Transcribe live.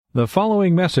The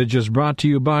following message is brought to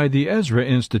you by the Ezra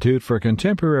Institute for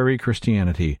Contemporary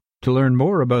Christianity. To learn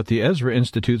more about the Ezra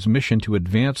Institute's mission to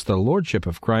advance the Lordship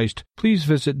of Christ, please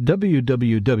visit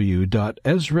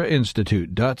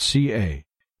www.ezrainstitute.ca.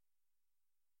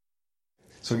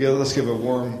 So let's give a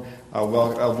warm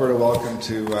Alberta welcome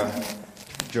to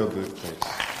Joe Booth, please.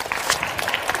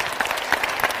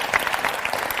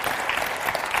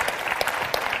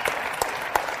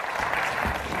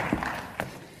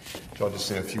 I'll just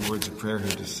say a few words of prayer here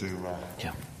just to...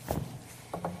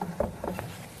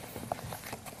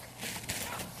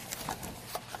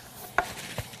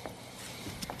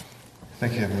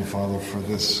 Thank you, Heavenly Father, for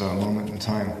this moment in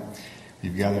time.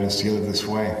 You've gathered us together this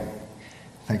way.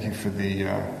 Thank you for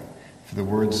the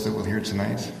words that we'll hear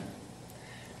tonight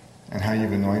and how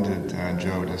you've anointed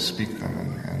Joe to speak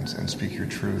them and speak your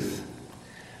truth.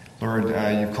 Lord,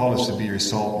 you've called us to be your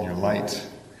salt and your light.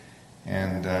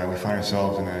 And we find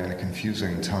ourselves in a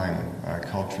confusing time, a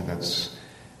culture that's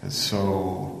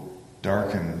so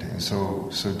darkened and so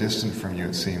distant from you,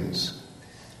 it seems.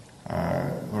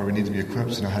 Lord, we need to be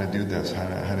equipped to know how to do this, how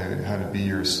to be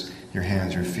your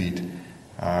hands, your feet.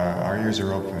 Our ears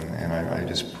are open, and I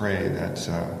just pray that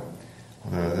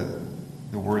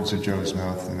the words of Joe's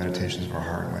mouth and the meditations of our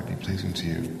heart might be pleasing to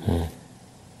you.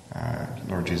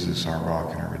 Lord Jesus, our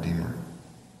rock and our Redeemer.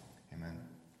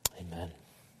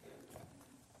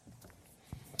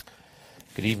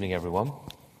 Good evening, everyone.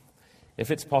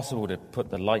 If it's possible to put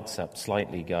the lights up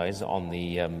slightly, guys, on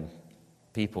the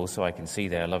people so I can see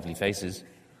their lovely faces.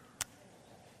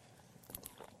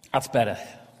 That's better.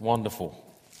 Wonderful.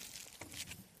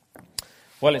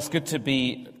 Well, it's good to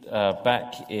be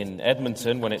back in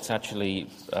Edmonton when it's actually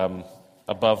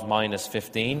above minus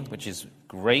 15, which is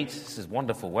great. This is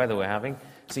wonderful weather we're having.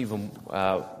 It's even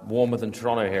warmer than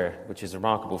Toronto here, which is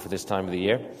remarkable for this time of the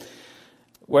year.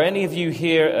 Were any of you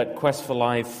here at Quest for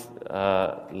Life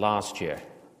last year?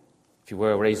 If you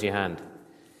were, raise your hand.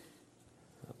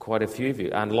 Quite a few of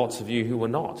you, and lots of you who were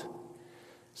not.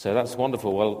 So that's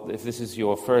wonderful. Well, if this is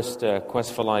your first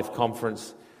Quest for Life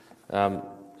conference, a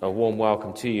warm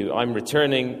welcome to you. I'm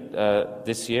returning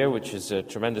this year, which is a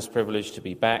tremendous privilege to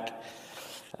be back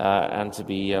and to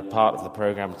be part of the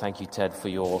program. Thank you, Ted, for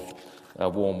your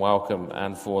warm welcome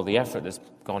and for the effort that's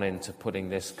gone into putting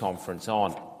this conference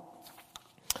on.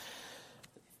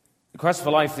 Quest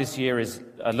for Life this year is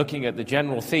looking at the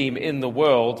general theme in the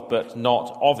world, but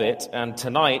not of it. And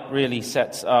tonight really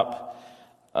sets up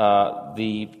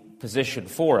the position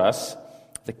for us,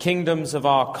 the kingdoms of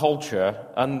our culture,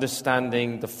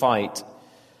 understanding the fight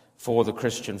for the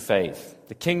Christian faith.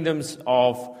 The kingdoms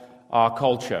of our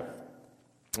culture.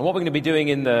 And what we're going to be doing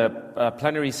in the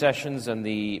plenary sessions and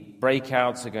the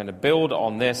breakouts are going to build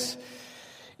on this,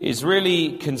 is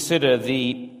really consider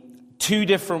the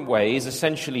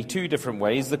essentially two different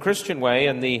ways, the Christian way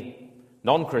and the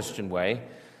non-Christian way,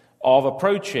 of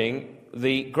approaching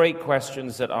the great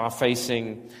questions that are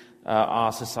facing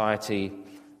our society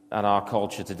and our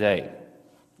culture today.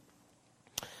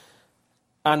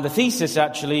 And the thesis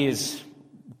actually is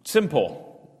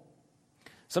simple.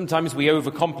 Sometimes we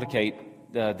overcomplicate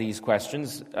these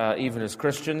questions, even as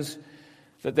Christians,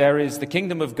 that there is the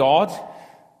kingdom of God,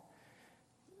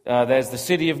 there's the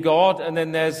city of God, and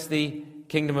then there's the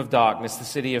kingdom of darkness, the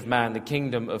city of man, the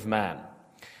kingdom of man.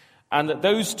 And that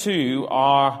those two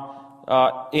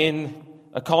are in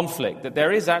a conflict, that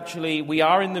there is actually, we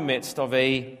are in the midst of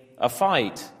a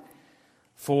fight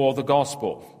for the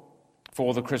gospel,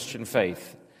 for the Christian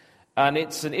faith. And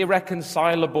it's an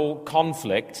irreconcilable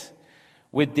conflict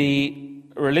with the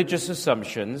religious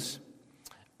assumptions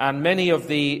and many of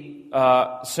the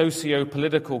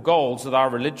socio-political goals that are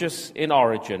religious in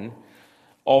origin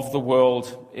of the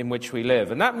world in which we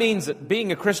live. And that means that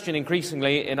being a Christian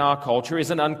increasingly in our culture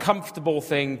is an uncomfortable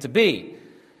thing to be.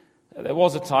 There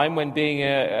was a time when being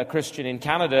a Christian in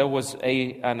Canada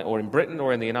or in Britain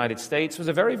or in the United States was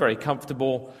a very, very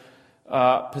comfortable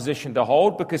position to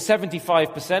hold, because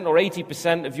 75% or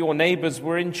 80% of your neighbors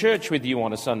were in church with you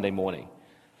on a Sunday morning.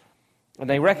 And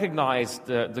they recognized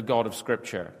the God of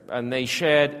Scripture, and they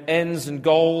shared ends and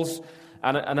goals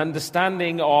and an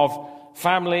understanding of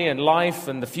family and life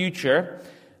and the future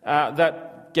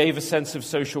that gave a sense of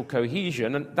social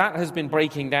cohesion. And that has been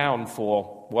breaking down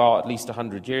for, well, at least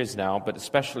 100 years now, but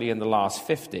especially in the last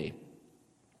 50.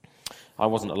 I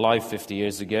wasn't alive 50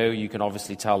 years ago. You can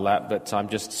obviously tell that, but I'm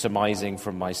just surmising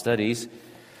from my studies.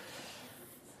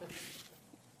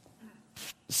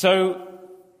 So,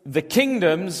 the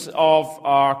kingdoms of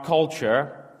our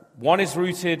culture, one is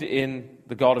rooted in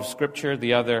the God of Scripture,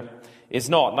 the other is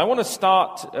not. And I want to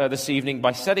start this evening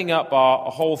by setting up our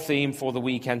whole theme for the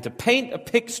weekend, to paint a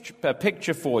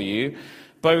picture for you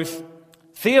both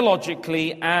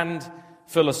theologically and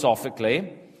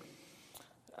philosophically,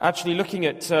 actually looking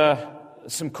at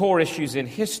some core issues in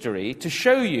history to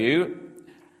show you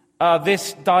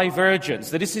this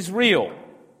divergence, that this is real.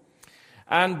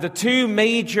 And the two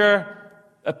major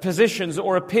positions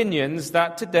or opinions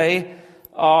that today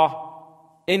are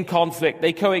in conflict.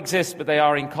 They coexist, but they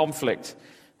are in conflict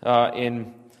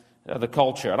in the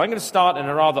culture. And I'm going to start in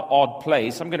a rather odd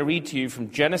place. I'm going to read to you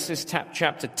from Genesis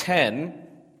chapter 10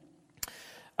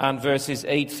 and verses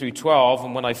 8 through 12.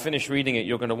 And when I finish reading it,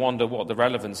 you're going to wonder what the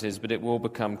relevance is, but it will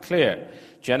become clear.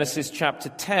 Genesis chapter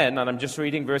 10, and I'm just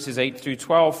reading verses 8 through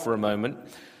 12 for a moment.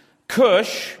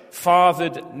 Cush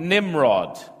fathered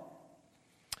Nimrod,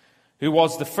 who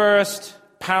was the first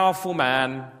powerful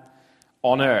man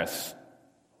on earth.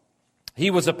 He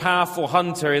was a powerful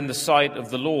hunter in the sight of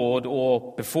the Lord,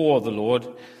 or before the Lord.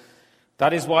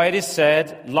 That is why it is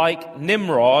said, like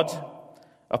Nimrod,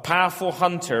 a powerful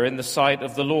hunter in the sight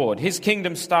of the Lord. His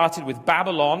kingdom started with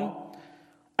Babylon,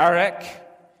 Erech,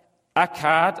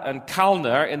 Akkad, and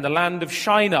Calneh in the land of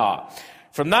Shinar.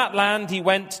 From that land he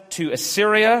went to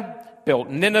Assyria, built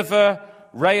Nineveh,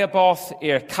 Rehoboth,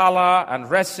 Ir-Kala, and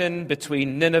Resin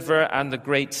between Nineveh and the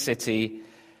great city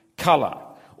Kala.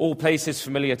 All places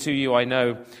familiar to you, I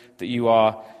know that you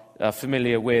are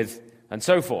familiar with, and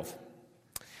so forth.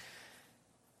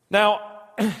 Now,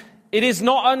 it is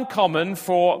not uncommon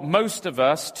for most of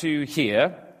us to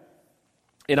hear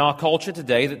in our culture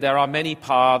today that there are many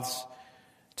paths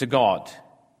to God,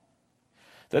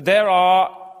 that there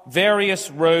are various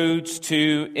roads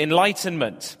to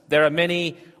enlightenment. There are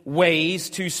many ways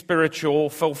to spiritual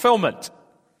fulfillment.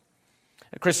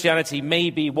 Christianity may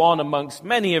be one amongst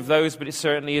many of those, but it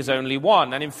certainly is only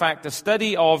one. And in fact, a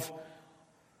study of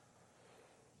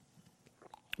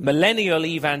millennial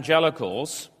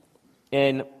evangelicals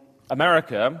in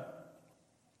America,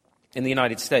 in the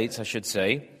United States, I should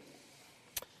say,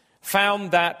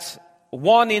 found that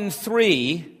 1 in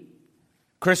 3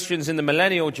 Christians in the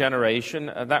millennial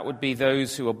generation, that would be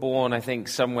those who were born, I think,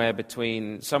 somewhere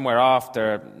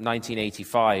after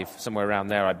 1985, somewhere around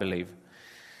there, I believe.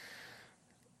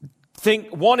 Think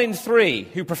 1 in 3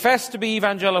 who profess to be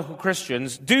evangelical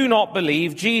Christians do not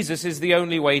believe Jesus is the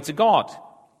only way to God.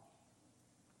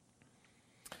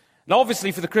 Now,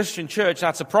 obviously, for the Christian church,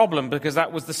 that's a problem because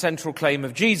that was the central claim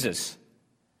of Jesus.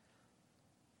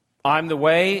 I'm the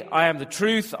way, I am the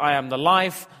truth, I am the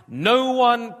life. No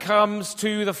one comes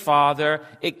to the Father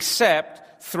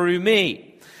except through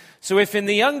me. So if in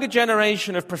the younger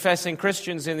generation of professing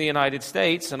Christians in the United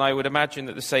States, and I would imagine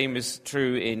that the same is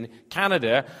true in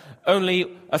Canada,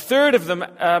 only a third of them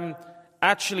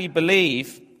actually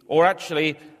believe, or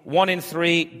actually 1 in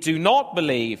 3 do not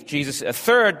believe Jesus, a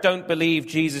third don't believe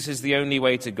Jesus is the only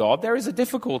way to God, there is a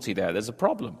difficulty there, there's a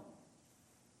problem.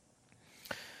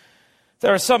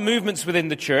 There are some movements within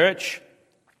the church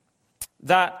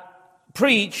that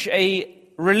preach a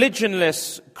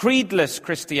religionless, creedless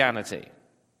Christianity.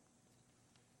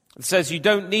 It says you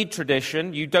don't need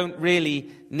tradition, you don't really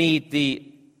need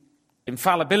the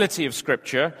infallibility of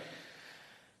Scripture.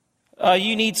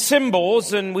 You need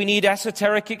symbols and we need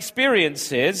esoteric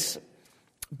experiences,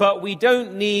 but we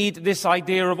don't need this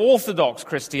idea of orthodox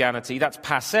Christianity. That's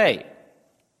passé.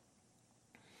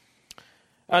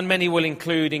 And many will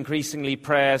include increasingly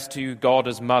prayers to God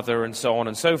as mother and so on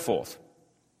and so forth.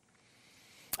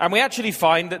 And we actually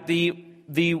find that the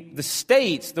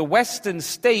state, the Western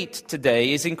state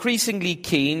today, is increasingly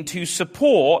keen to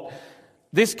support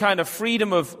this kind of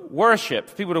freedom of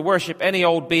worship, people to worship any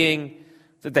old being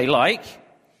that they like,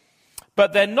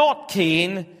 but they're not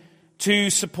keen to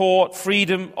support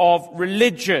freedom of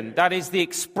religion. That is the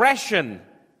expression,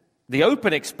 the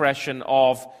open expression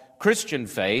of Christian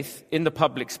faith in the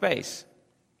public space.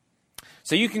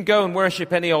 So you can go and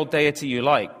worship any old deity you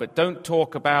like, but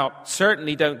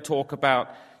certainly don't talk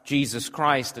about Jesus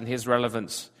Christ and his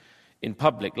relevance in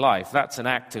public life. That's an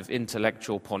act of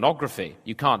intellectual pornography.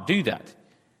 You can't do that.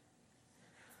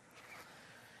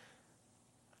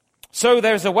 So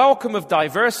there's a welcome of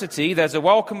diversity, there's a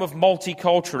welcome of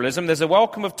multiculturalism, there's a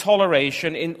welcome of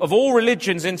toleration of all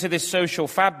religions into this social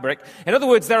fabric. In other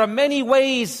words, there are many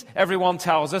ways, everyone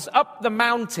tells us, up the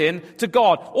mountain to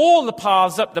God. All the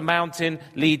paths up the mountain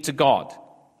lead to God.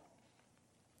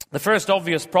 The first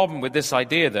obvious problem with this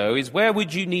idea, though, is where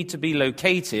would you need to be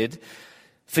located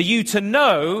for you to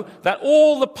know that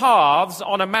all the paths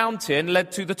on a mountain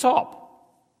led to the top?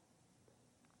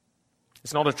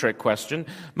 It's not a trick question.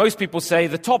 Most people say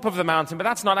the top of the mountain, but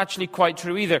that's not actually quite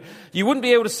true either. You wouldn't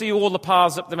be able to see all the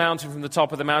paths up the mountain from the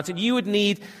top of the mountain. You would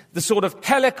need the sort of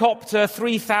helicopter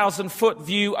 3,000-foot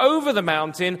view over the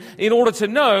mountain in order to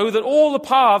know that all the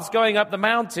paths going up the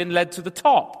mountain led to the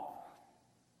top.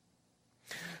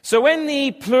 So when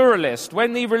the pluralist,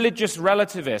 when the religious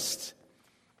relativist,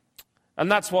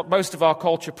 and that's what most of our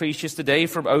culture preaches today,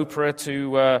 from Oprah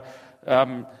to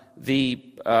the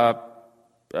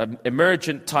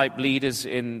emergent type leaders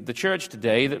in the church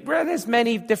today, that there's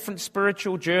many different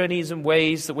spiritual journeys and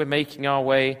ways that we're making our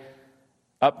way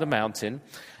up the mountain.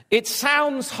 It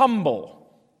sounds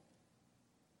humble,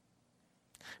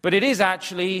 but it is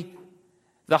actually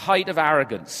the height of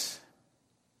arrogance.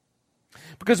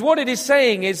 Because what it is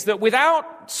saying is that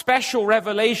without special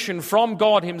revelation from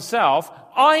God himself,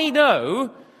 I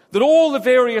know that all the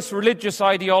various religious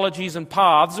ideologies and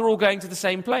paths are all going to the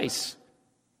same place.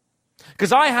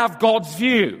 Because I have God's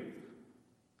view.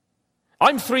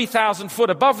 I'm 3,000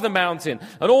 foot above the mountain,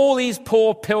 and all these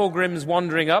poor pilgrims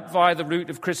wandering up via the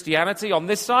route of Christianity on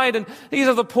this side, and these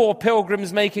are the poor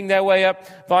pilgrims making their way up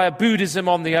via Buddhism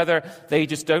on the other. They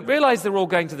just don't realize they're all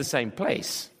going to the same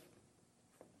place.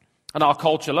 And our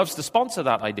culture loves to sponsor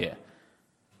that idea.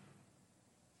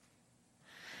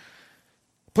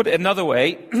 Put it another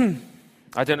way,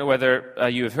 I don't know whether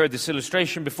you have heard this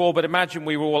illustration before, but imagine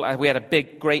we had a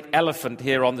big, great elephant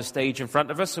here on the stage in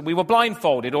front of us, and we were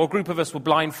blindfolded, or a group of us were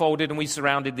blindfolded, and we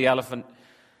surrounded the elephant.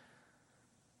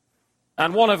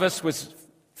 And one of us was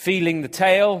feeling the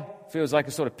tail, feels like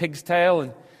a sort of pig's tail,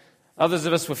 and others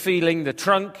of us were feeling the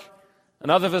trunk,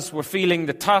 and others of us were feeling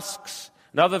the tusks,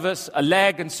 and others of us a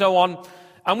leg, and so on.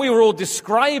 And we were all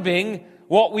describing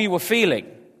what we were feeling.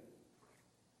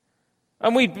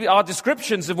 And our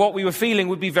descriptions of what we were feeling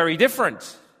would be very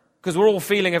different, because we're all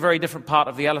feeling a very different part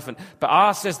of the elephant.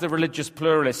 But says the religious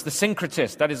pluralist, the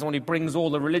syncretist, that is the one who brings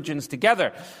all the religions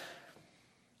together.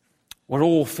 We're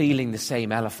all feeling the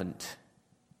same elephant.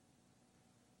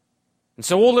 And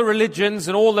so all the religions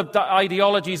and all the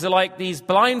ideologies are like these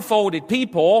blindfolded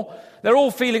people. They're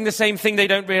all feeling the same thing, they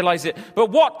don't realize it.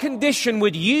 But what condition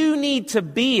would you need to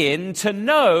be in to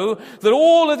know that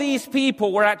all of these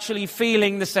people were actually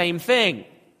feeling the same thing?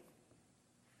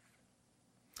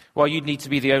 Well, you'd need to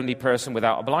be the only person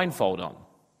without a blindfold on.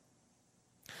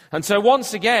 And so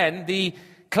once again, the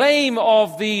claim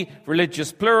of the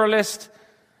religious pluralist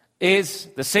is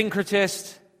the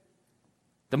syncretist,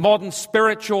 the modern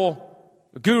spiritual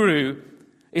guru,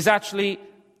 is actually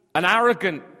an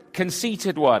arrogant,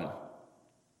 conceited one.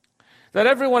 That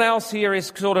everyone else here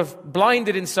is sort of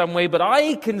blinded in some way, but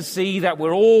I can see that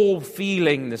we're all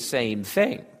feeling the same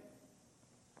thing.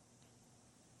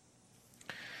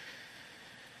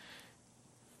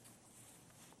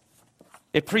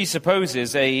 It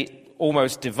presupposes a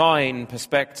almost divine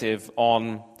perspective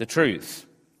on the truth.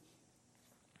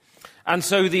 And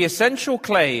so the essential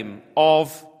claim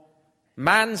of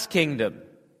man's kingdom,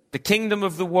 the kingdom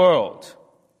of the world,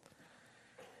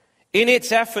 in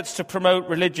its efforts to promote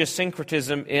religious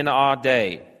syncretism in our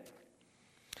day,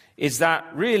 is that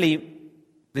really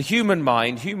the human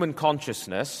mind, human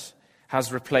consciousness,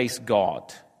 has replaced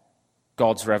God,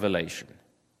 God's revelation.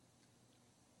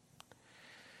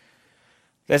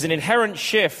 There's an inherent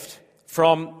shift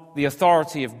from the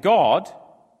authority of God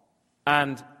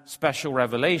and special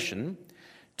revelation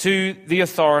to the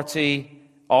authority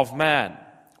of man.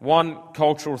 One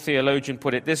cultural theologian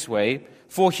put it this way: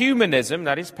 for humanism,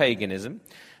 that is paganism,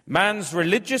 man's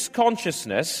religious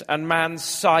consciousness and man's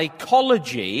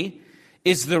psychology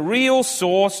is the real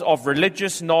source of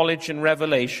religious knowledge and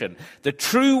revelation. The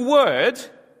true word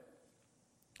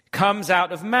comes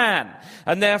out of man,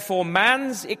 and therefore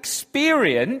man's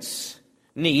experience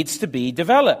needs to be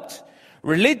developed.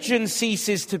 Religion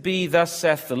ceases to be "thus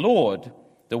saith the Lord,"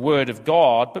 the word of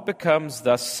God, but becomes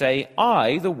 "thus say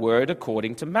I," the word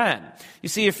according to man. You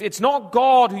see, if it's not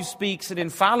God who speaks an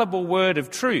infallible word of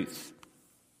truth,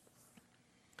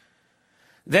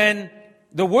 then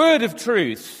the word of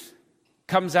truth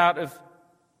comes out of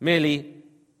merely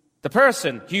the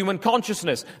person, human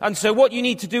consciousness. And so what you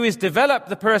need to do is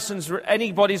develop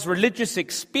anybody's religious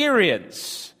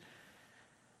experience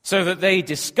so that they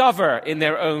discover in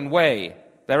their own way,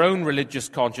 their own religious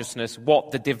consciousness, what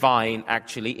the divine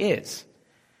actually is.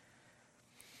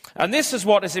 And this is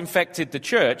what has infected the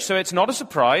church. So it's not a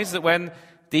surprise that when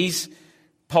these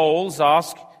polls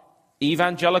ask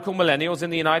evangelical millennials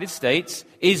in the United States,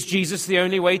 is Jesus the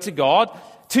only way to God?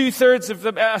 2/3 of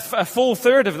them, a full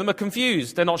third of them are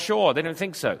confused. They're not sure. They don't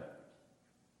think so.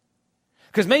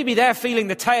 Because maybe they're feeling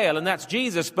the tail and that's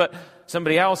Jesus, but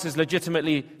somebody else is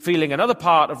legitimately feeling another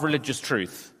part of religious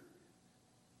truth.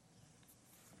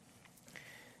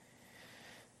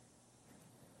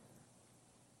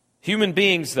 Human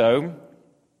beings, though,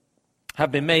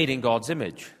 have been made in God's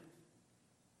image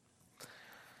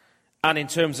and in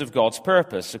terms of God's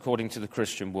purpose, according to the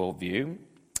Christian worldview.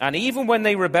 And even when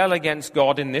they rebel against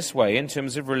God in this way, in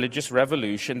terms of religious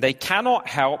revolution, they cannot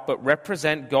help but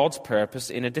represent God's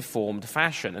purpose in a deformed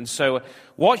fashion. And so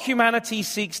what humanity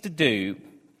seeks to do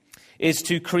is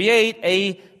to create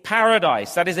a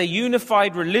paradise, that is a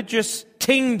unified religious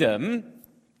kingdom,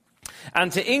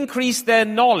 and to increase their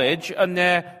knowledge and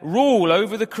their rule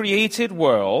over the created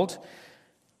world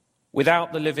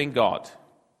without the living God.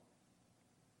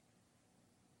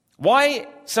 Why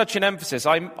such an emphasis?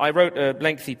 I wrote a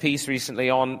lengthy piece recently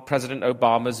on President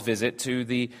Obama's visit to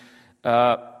the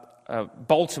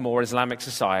Baltimore Islamic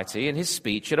Society and his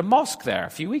speech at a mosque there a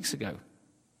few weeks ago,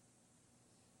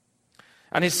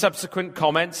 and his subsequent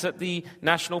comments at the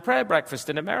National Prayer Breakfast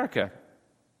in America.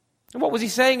 And what was he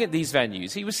saying at these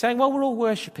venues? He was saying, well, we're all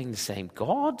worshipping the same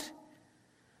God.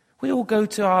 We all go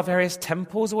to our various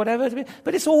temples or whatever,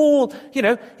 but it's all,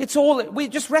 we're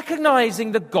just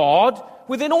recognizing the God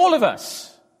within all of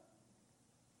us.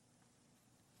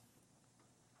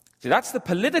 See, that's the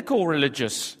political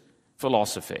religious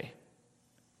philosophy.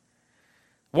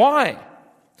 Why?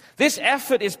 This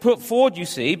effort is put forward, you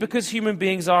see, because human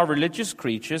beings are religious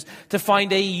creatures, to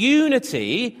find a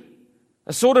unity,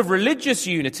 a sort of religious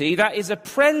unity that is a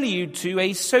prelude to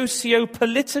a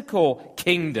socio-political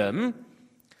kingdom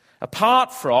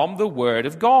apart from the Word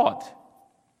of God.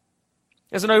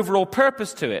 There's an overall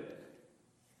purpose to it.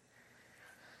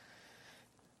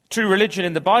 True religion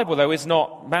in the Bible, though, is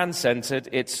not man-centered,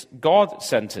 it's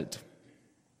God-centered.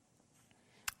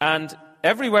 And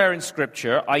everywhere in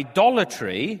Scripture,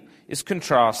 idolatry is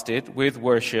contrasted with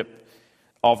worship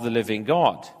of the living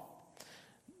God.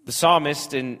 The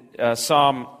psalmist in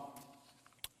Psalm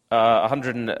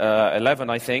 111,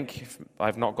 I think,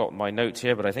 I've not got my note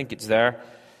here, but I think it's there,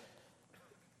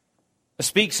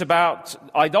 speaks about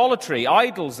idolatry,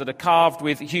 idols that are carved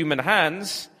with human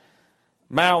hands,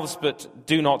 mouths but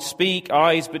do not speak,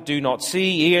 eyes but do not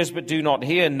see, ears but do not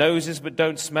hear, noses but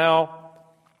don't smell,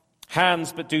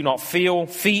 hands but do not feel,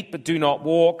 feet but do not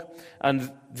walk,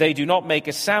 and they do not make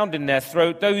a sound in their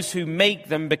throat. Those who make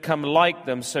them become like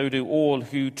them, so do all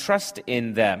who trust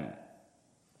in them.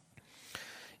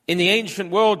 In the ancient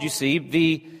world, you see,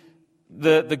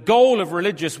 the goal of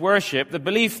religious worship, the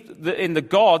belief in the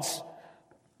gods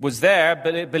was there,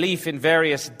 but a belief in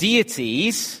various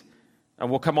deities, and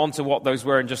we'll come on to what those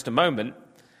were in just a moment.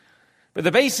 But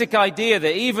the basic idea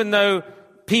that even though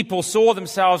people saw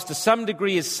themselves to some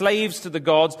degree as slaves to the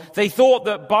gods, they thought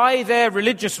that by their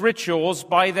religious rituals,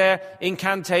 by their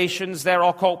incantations, their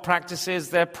occult practices,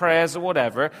 their prayers or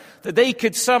whatever, that they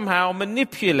could somehow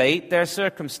manipulate their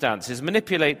circumstances,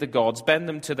 manipulate the gods, bend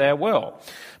them to their will.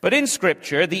 But in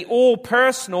Scripture, the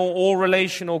all-personal,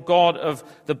 all-relational God of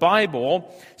the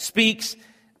Bible speaks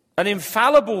an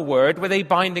infallible word with a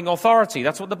binding authority.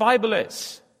 That's what the Bible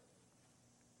is.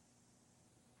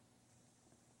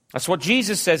 That's what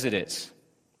Jesus says it is.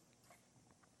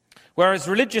 Whereas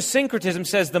religious syncretism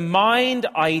says the mind,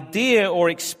 idea, or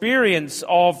experience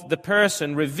of the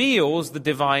person reveals the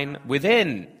divine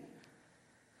within.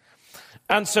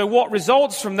 And so what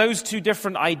results from those two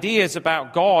different ideas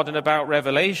about God and about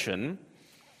revelation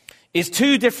is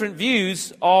two different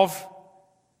views of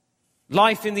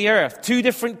life in the earth, two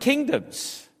different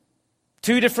kingdoms,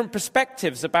 two different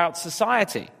perspectives about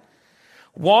society.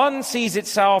 One sees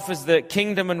itself as the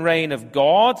kingdom and reign of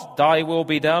God, thy will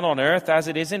be done on earth as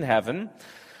it is in heaven,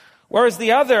 whereas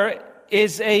the other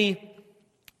is a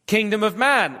kingdom of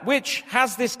man, which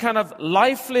has this kind of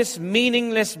lifeless,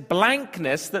 meaningless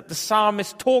blankness that the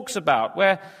psalmist talks about,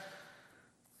 where,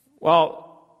 well,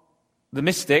 the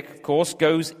mystic, of course,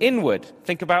 goes inward.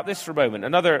 Think about this for a moment.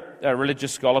 Another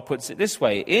religious scholar puts it this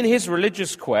way. In his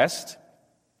religious quest,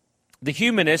 the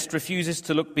humanist refuses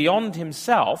to look beyond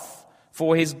himself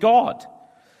for his God.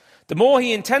 The more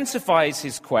he intensifies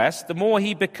his quest, the more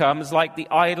he becomes like the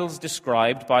idols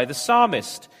described by the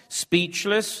psalmist,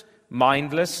 speechless,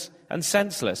 mindless, and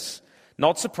senseless.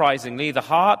 Not surprisingly, the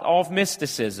heart of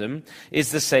mysticism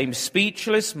is the same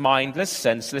speechless, mindless,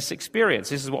 senseless experience.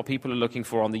 This is what people are looking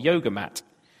for on the yoga mat.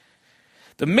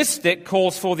 The mystic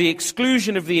calls for the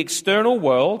exclusion of the external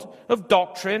world, of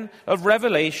doctrine, of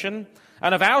revelation,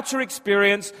 and of outer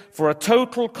experience for a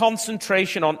total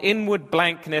concentration on inward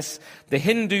blankness. The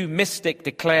Hindu mystic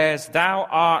declares, thou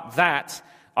art that,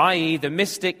 i.e., the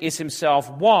mystic is himself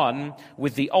one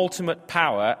with the ultimate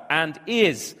power and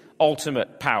is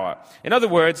ultimate power. In other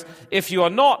words, if you are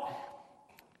not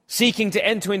seeking to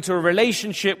enter into a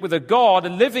relationship with a God, a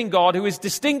living God who is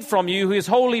distinct from you, who is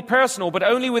wholly personal, but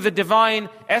only with a divine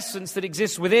essence that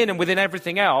exists within and within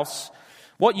everything else,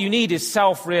 what you need is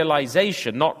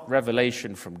self-realization, not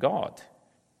revelation from God.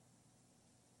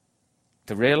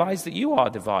 To realize that you are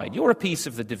divine. You're a piece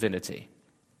of the divinity.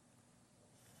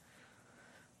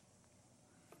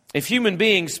 If human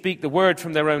beings speak the word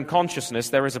from their own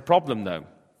consciousness, there is a problem, though.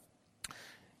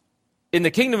 In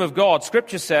the kingdom of God,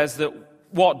 Scripture says that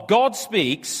what God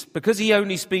speaks, because he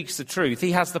only speaks the truth,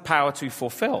 he has the power to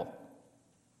fulfill.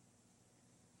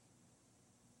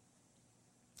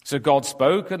 So God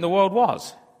spoke and the world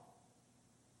was.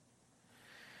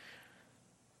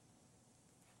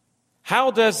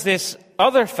 How does this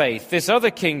other faith, this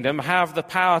other kingdom, have the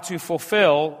power to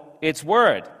fulfill its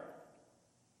word?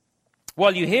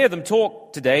 Well, you hear them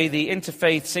talk today, the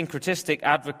interfaith syncretistic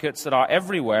advocates that are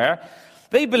everywhere.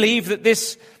 They believe that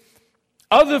this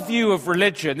other view of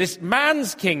religion, this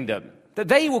man's kingdom, that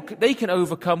they can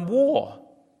overcome war.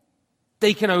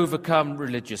 They can overcome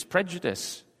religious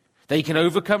prejudice. They can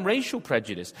overcome racial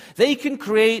prejudice. They can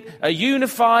create a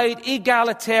unified,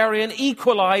 egalitarian,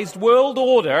 equalized world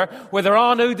order where there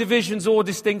are no divisions or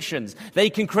distinctions. They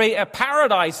can create a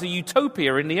paradise, a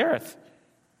utopia in the earth.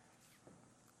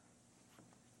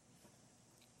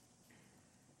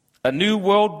 A new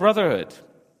world brotherhood.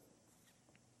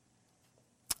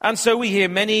 And so we hear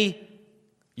many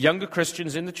younger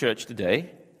Christians in the church today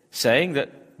saying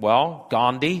that, well,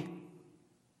 Gandhi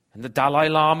and the Dalai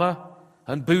Lama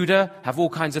and Buddha have all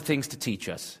kinds of things to teach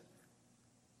us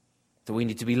that we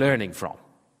need to be learning from.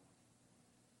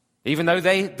 Even though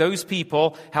those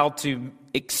people held to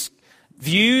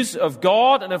views of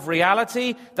God and of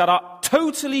reality that are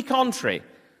totally contrary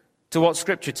to what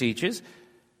Scripture teaches,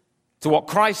 to what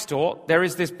Christ taught, there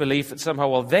is this belief that somehow,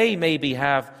 well, they maybe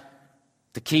have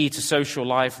the key to social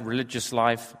life, religious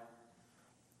life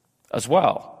as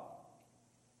well.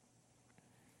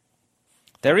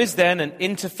 There is then an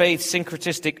interfaith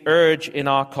syncretistic urge in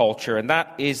our culture, and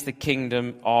that is the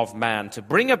kingdom of man, to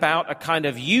bring about a kind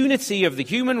of unity of the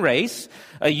human race,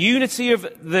 a unity of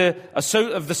the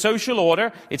social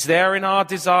order. It's there in our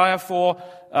desire for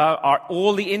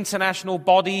all the international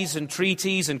bodies and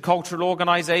treaties and cultural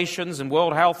organizations and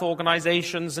World Health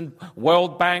Organizations and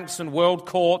World Banks and World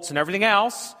Courts and everything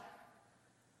else,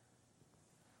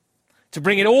 to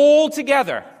bring it all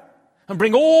together and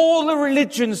bring all the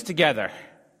religions together,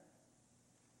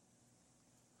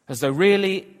 as though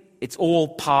really it's all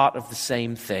part of the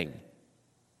same thing.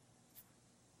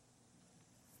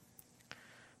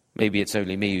 Maybe it's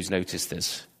only me who's noticed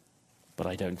this, but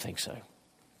I don't think so.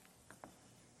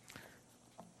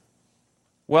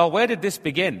 Well, where did this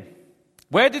begin?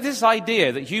 Where did this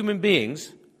idea that human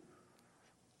beings,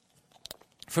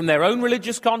 from their own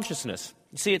religious consciousness,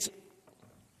 you see, it's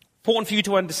important for you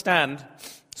to understand,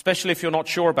 especially if you're not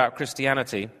sure about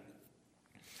Christianity,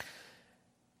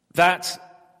 that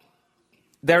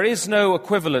there is no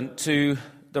equivalent to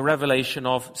the revelation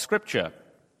of Scripture.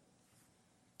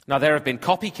 Now, there have been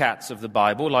copycats of the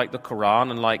Bible, like the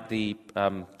Quran and like the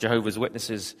Jehovah's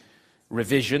Witnesses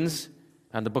revisions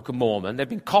and the Book of Mormon. There have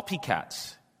been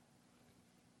copycats.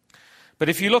 But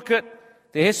if you look at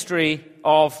the history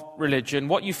of religion,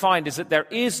 what you find is that there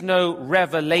is no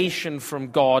revelation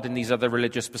from God in these other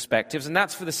religious perspectives, and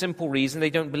that's for the simple reason they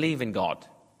don't believe in God.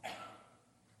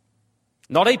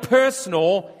 Not a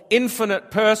personal,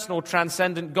 infinite, personal,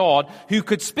 transcendent God who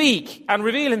could speak and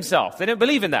reveal himself. They don't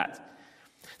believe in that.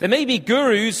 There may be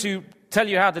gurus who tell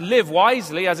you how to live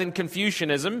wisely, as in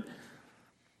Confucianism.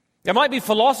 There might be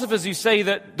philosophers who say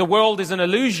that the world is an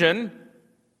illusion.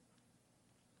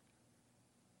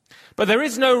 But there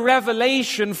is no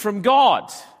revelation from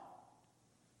God.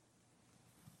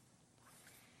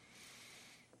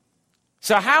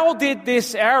 So how did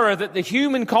this error that the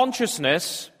human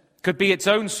consciousness could be its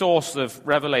own source of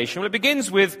revelation? Well, it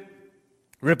begins with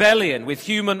rebellion, with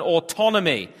human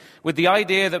autonomy, with the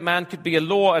idea that man could be a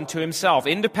law unto himself,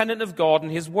 independent of God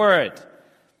and his word.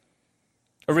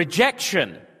 A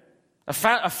rejection,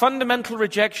 a fundamental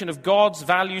rejection of God's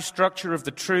value structure of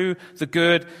the true, the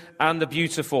good, and the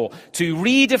beautiful. To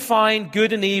redefine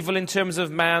good and evil in terms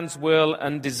of man's will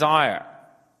and desire.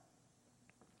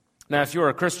 Now, if you're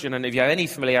a Christian and if you have any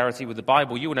familiarity with the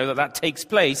Bible, you will know that that takes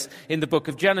place in the book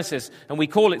of Genesis. And we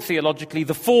call it theologically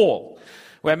the fall.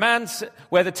 Where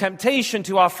the temptation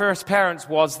to our first parents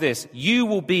was this: you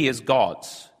will be as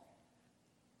gods.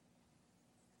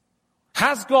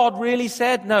 Has God really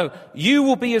said? No. You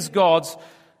will be as gods,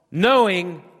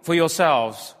 knowing for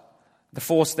yourselves. The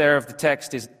force there of the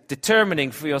text is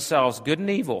determining for yourselves good and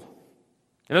evil.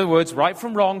 In other words, right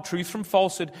from wrong, truth from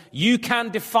falsehood. You can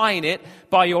define it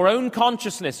by your own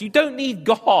consciousness. You don't need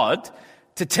God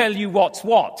to tell you what's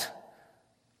what.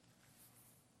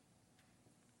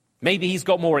 Maybe he's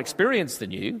got more experience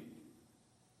than you.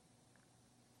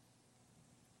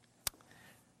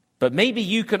 But maybe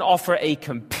you can offer a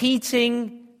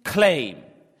competing claim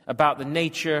about the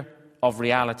nature of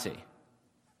reality.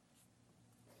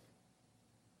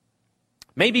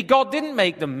 Maybe God didn't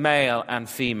make them male and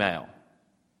female.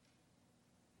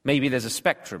 Maybe there's a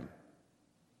spectrum.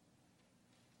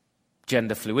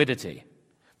 Gender fluidity.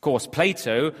 Of course,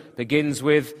 Plato begins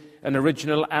with an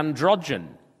original androgen,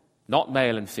 not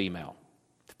male and female.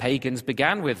 The pagans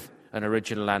began with an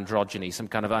original androgyny, some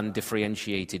kind of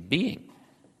undifferentiated being.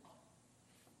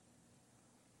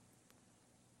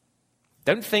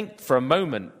 Don't think for a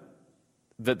moment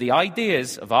that the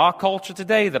ideas of our culture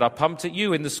today that are pumped at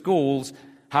you in the schools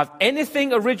have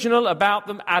anything original about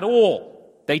them at all.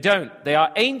 They don't. They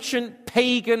are ancient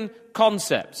pagan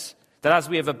concepts that, as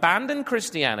we have abandoned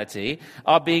Christianity,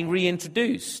 are being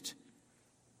reintroduced.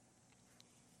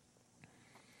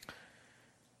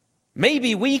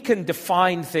 Maybe we can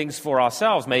define things for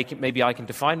ourselves. Maybe I can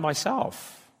define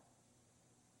myself.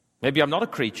 Maybe I'm not a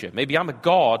creature. Maybe I'm a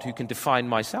God who can define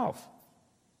myself.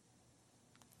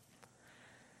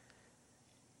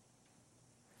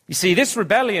 You see, this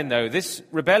rebellion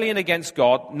against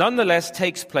God, nonetheless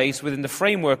takes place within the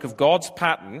framework of God's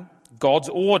pattern, God's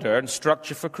order and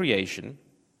structure for creation.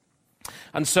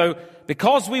 And so,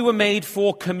 because we were made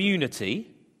for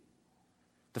community,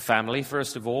 the family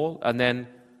first of all, and then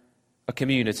a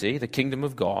community, the kingdom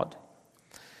of God,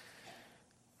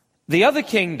 the other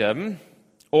kingdom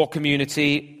or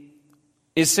community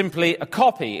is simply a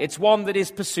copy. It's one that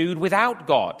is pursued without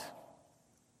God.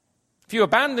 If you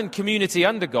abandon community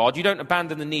under God, you don't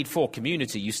abandon the need for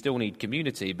community. You still need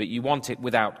community, but you want it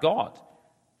without God.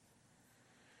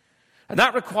 And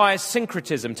that requires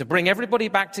syncretism, to bring everybody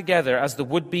back together as the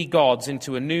would-be gods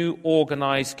into a new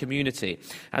organized community.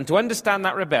 And to understand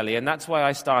that rebellion, that's why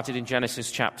I started in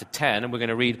Genesis chapter 10, and we're going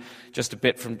to read just a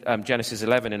bit from Genesis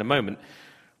 11 in a moment.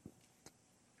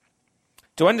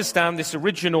 To understand this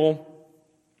original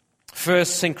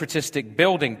first syncretistic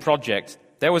building project,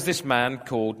 there was this man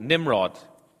called Nimrod.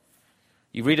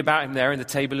 You read about him there in the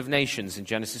Table of Nations in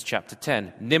Genesis chapter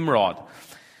 10. Nimrod.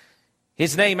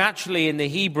 His name actually in the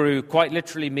Hebrew quite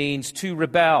literally means to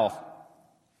rebel.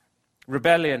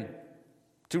 Rebellion.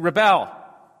 To rebel.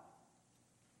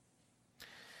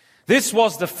 This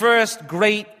was the first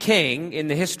great king in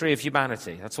the history of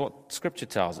humanity. That's what Scripture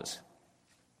tells us.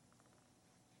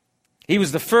 He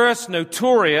was the first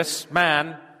notorious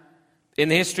man in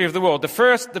the history of the world.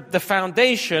 The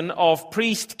foundation of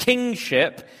priest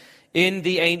kingship in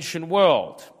the ancient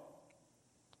world.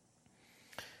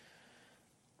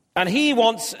 And he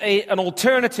wants an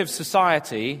alternative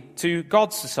society to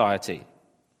God's society.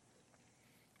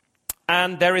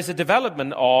 And there is a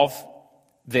development of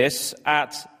this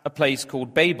at a place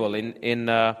called Babel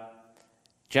in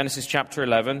Genesis chapter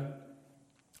 11,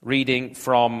 reading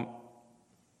from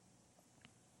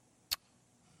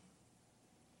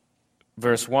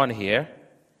verse 1 here.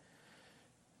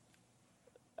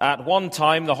 At one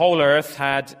time, the whole earth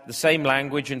had the same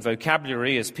language and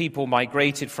vocabulary. As people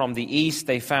migrated from the east,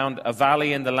 they found a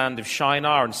valley in the land of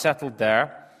Shinar and settled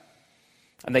there.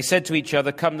 And they said to each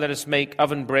other, "Come, let us make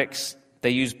oven bricks."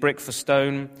 They used brick for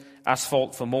stone,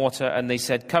 asphalt for mortar. And they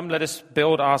said, "Come, let us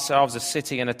build ourselves a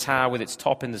city and a tower with its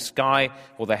top in the sky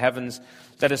or the heavens.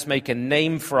 Let us make a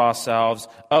name for ourselves,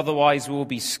 otherwise we will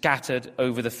be scattered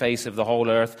over the face of the whole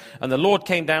earth." And the Lord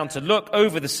came down to look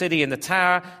over the city and the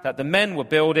tower that the men were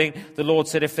building. The Lord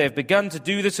said, "If they have begun to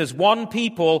do this as one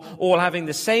people, all having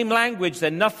the same language,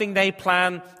 then nothing they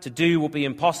plan to do will be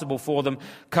impossible for them.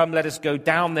 Come, let us go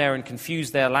down there and confuse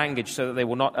their language so that they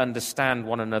will not understand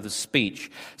one another's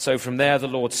speech." So from there the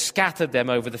Lord scattered them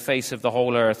over the face of the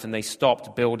whole earth, and they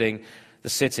stopped building the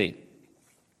city.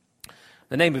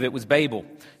 The name of it was Babel.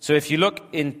 So if you look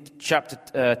in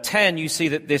chapter 10, you see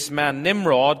that this man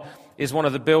Nimrod is one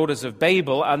of the builders of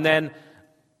Babel, and then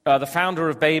the founder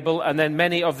of Babel, and then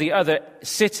many of the other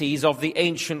cities of the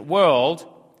ancient world,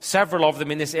 several of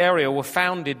them in this area, were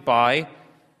founded by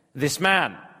this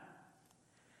man.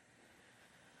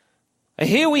 And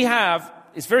here we have,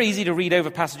 it's very easy to read over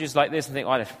passages like this and think,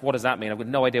 "Oh, what does that mean? I've got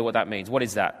no idea what that means. What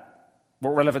is that?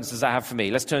 What relevance does that have for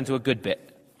me?" Let's turn to a good bit.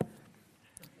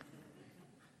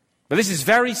 But this is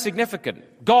very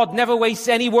significant. God never wastes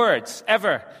any words,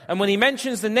 ever. And when he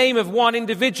mentions the name of one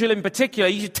individual in particular,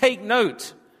 you should take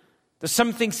note that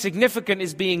something significant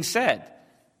is being said.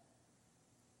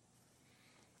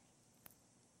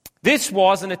 This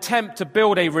was an attempt to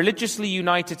build a religiously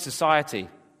united society,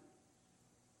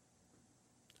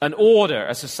 an order,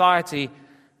 a society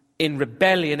in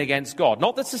rebellion against God.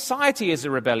 Not that society is a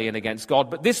rebellion against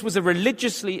God, but this was a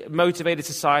religiously motivated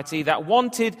society that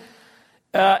wanted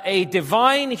a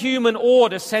divine human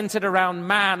order centered around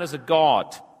man as a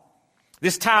god.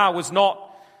 This tower was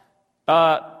not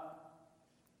a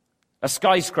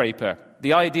skyscraper.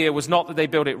 The idea was not that they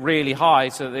built it really high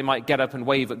so that they might get up and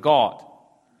wave at God.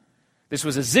 This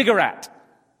was a ziggurat,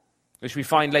 which we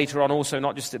find later on also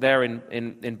not just there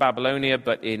in Babylonia,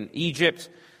 but in Egypt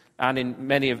and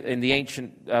in the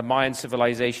ancient Mayan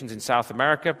civilizations in South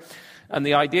America. And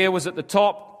the idea was at the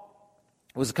top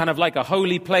was kind of like a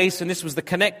holy place, and this was the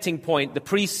connecting point. The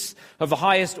priests of the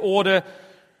highest order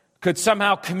could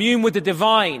somehow commune with the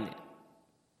divine.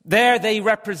 There they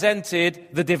represented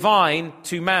the divine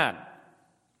to man.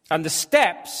 And the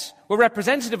steps were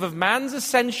representative of man's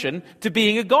ascension to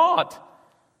being a god.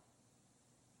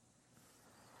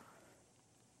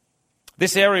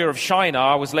 This area of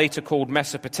Shinar was later called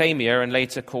Mesopotamia and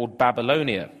later called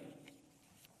Babylonia.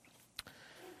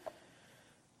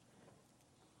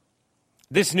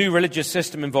 This new religious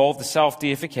system involved the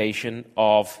self-deification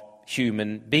of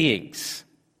human beings.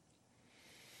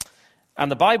 And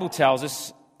the Bible tells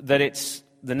us that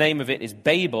the name of it is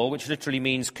Babel, which literally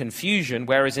means confusion,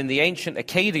 whereas in the ancient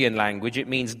Akkadian language it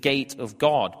means gate of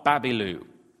God, Babilu.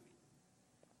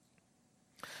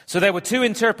 So there were two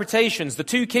interpretations, the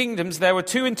two kingdoms, there were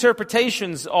two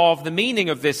interpretations of the meaning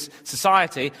of this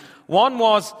society. One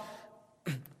was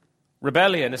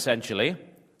rebellion, essentially.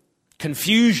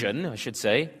 Confusion, I should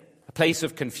say, a place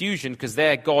of confusion, because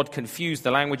there God confused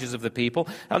the languages of the people.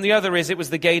 And the other is it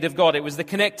was the gate of God. It was the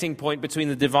connecting point between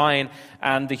the divine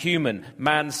and the human,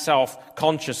 man's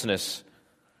self-consciousness.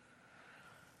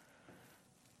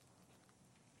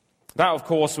 That, of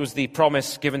course, was the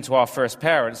promise given to our first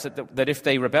parents, that if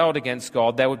they rebelled against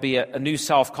God, there would be a new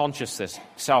self-consciousness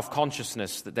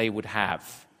that they would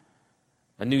have,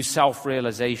 a new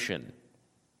self-realization.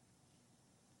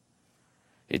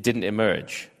 It didn't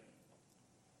emerge.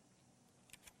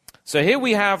 So here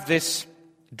we have this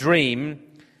dream.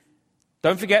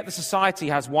 Don't forget the society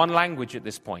has one language at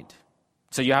this point.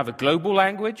 So you have a global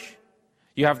language.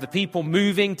 You have the people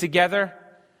moving together,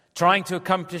 trying to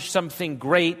accomplish something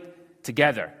great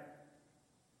together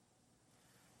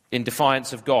in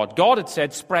defiance of God. God had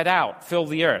said, spread out, fill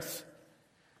the earth.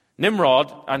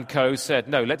 Nimrod and co. said,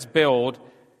 no, let's build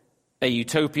a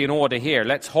utopian order here.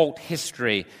 Let's halt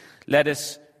history. Let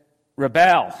us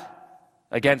rebel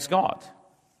against God.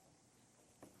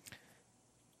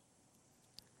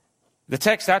 The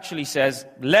text actually says,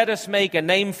 let us make a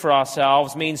name for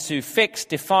ourselves, means to fix,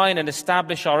 define, and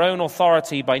establish our own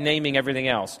authority by naming everything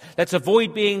else. Let's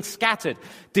avoid being scattered.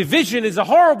 Division is a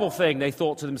horrible thing, they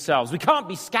thought to themselves. We can't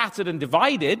be scattered and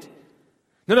divided.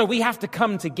 No, we have to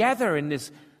come together in this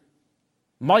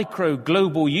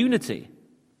micro-global unity.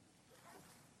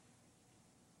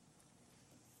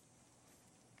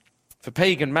 For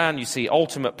pagan man, you see,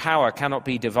 ultimate power cannot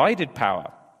be divided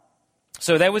power.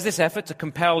 So there was this effort to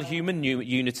compel human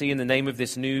unity in the name of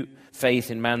this new faith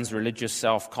in man's religious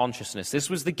self-consciousness. This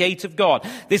was the gate of God.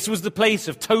 This was the place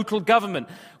of total government,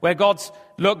 where God's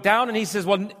looked down and he says,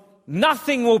 well,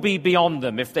 nothing will be beyond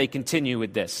them if they continue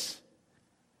with this.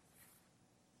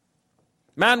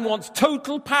 Man wants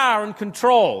total power and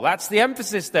control. That's the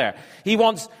emphasis there. He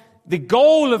wants, the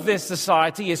goal of this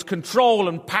society is control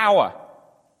and power.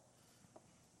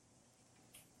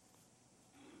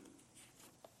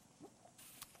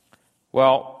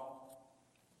 Well,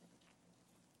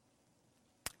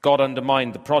 God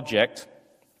undermined the project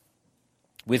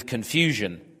with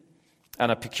confusion, and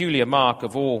a peculiar mark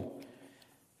of all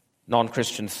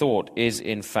non-Christian thought is,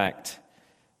 in fact,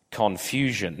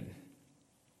 confusion.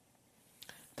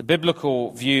 The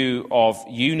biblical view of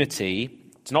unity,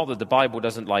 it's not that the Bible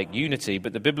doesn't like unity,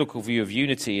 but the biblical view of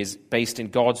unity is based in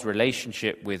God's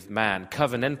relationship with man,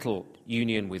 covenantal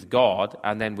union with God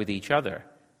and then with each other.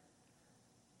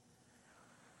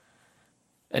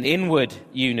 An inward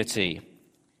unity.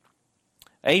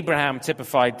 Abraham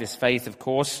typified this faith, of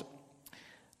course,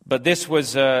 but this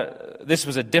was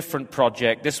a different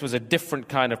project. This was a different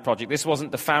kind of project. This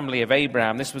wasn't the family of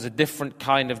Abraham. This was a different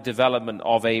kind of development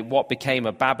of what became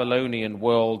a Babylonian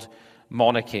world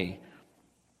monarchy.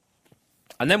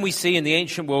 And then we see in the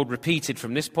ancient world repeated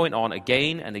from this point on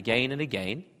again and again and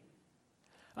again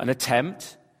an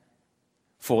attempt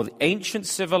for the ancient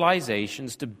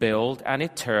civilizations to build an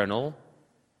eternal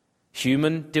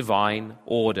human divine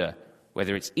order,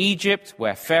 whether it's Egypt,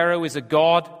 where Pharaoh is a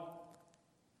god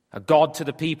to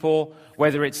the people,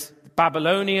 whether it's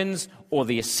Babylonians or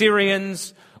the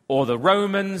Assyrians or the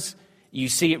Romans. You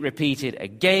see it repeated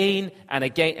again and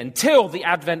again until the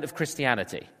advent of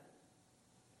Christianity.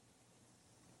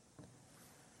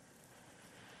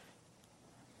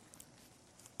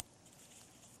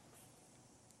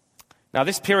 Now,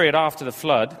 this period after the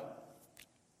flood,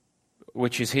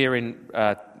 which is here in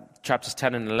chapters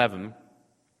 10 and 11,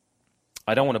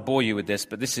 I don't want to bore you with this,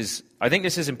 but I think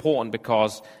this is important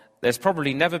because there's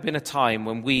probably never been a time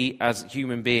when we as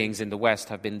human beings in the West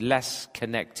have been less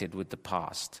connected with the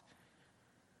past.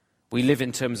 We live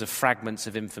in terms of fragments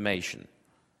of information.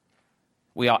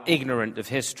 We are ignorant of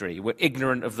history. We're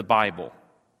ignorant of the Bible.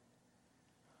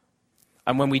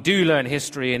 And when we do learn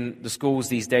history in the schools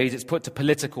these days, it's put to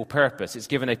political purpose. It's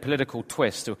given a political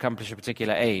twist to accomplish a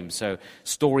particular aim. So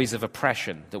stories of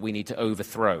oppression that we need to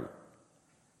overthrow.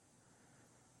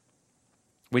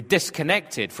 We're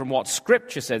disconnected from what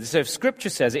Scripture says. So if Scripture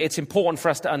says it, it's important for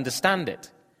us to understand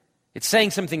it. It's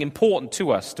saying something important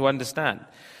to us to understand.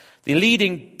 The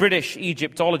leading British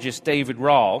Egyptologist David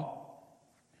Rowell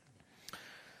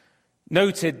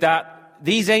noted that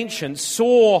these ancients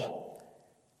saw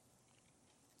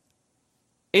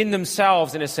in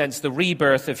themselves, in a sense, the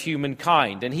rebirth of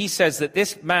humankind. And he says that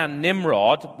this man,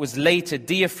 Nimrod, was later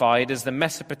deified as the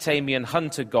Mesopotamian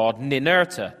hunter god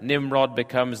Ninurta. Nimrod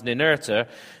becomes Ninurta,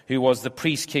 who was the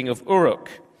priest king of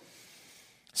Uruk,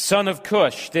 son of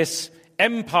Cush, this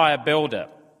empire builder.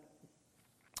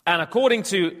 And according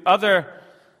to other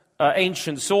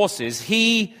ancient sources,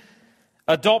 he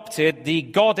adopted the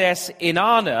goddess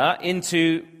Inanna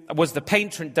was the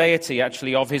patron deity,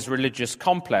 actually, of his religious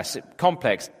complex.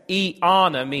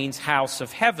 Inanna means house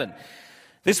of heaven.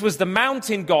 This was the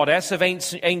mountain goddess of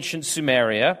ancient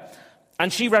Sumeria,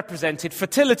 and she represented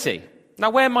fertility.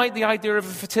 Now, where might the idea of a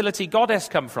fertility goddess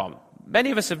come from?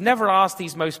 Many of us have never asked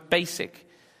these most basic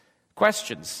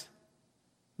questions.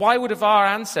 Why would have our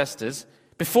ancestors,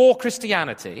 before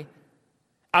Christianity,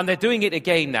 and they're doing it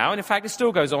again now, and in fact it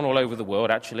still goes on all over the world,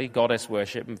 actually, goddess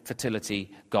worship and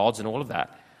fertility gods and all of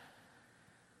that.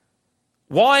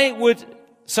 Why would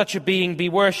such a being be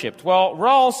worshipped? Well,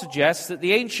 Rowell suggests that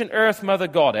the ancient Earth Mother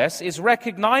Goddess is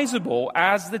recognizable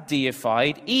as the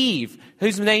deified Eve,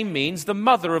 whose name means the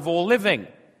mother of all living.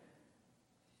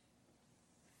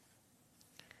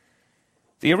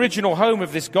 The original home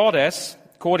of this goddess,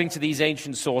 according to these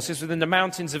ancient sources, within the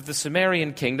mountains of the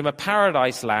Sumerian kingdom, a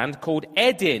paradise land called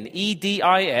Edin,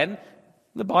 E-D-I-N,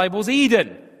 the Bible's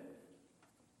Eden.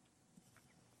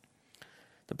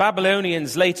 The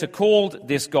Babylonians later called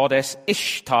this goddess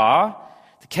Ishtar.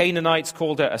 The Canaanites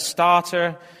called her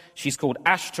Astarte. She's called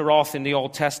Ashtaroth in the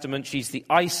Old Testament. She's the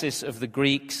Isis of the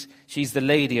Greeks. She's the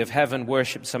Lady of Heaven,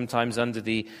 worshipped sometimes under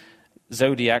the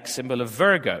zodiac symbol of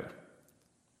Virgo.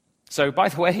 So, by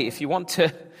the way, if you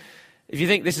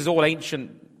think this is all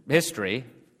ancient history,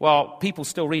 well, people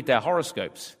still read their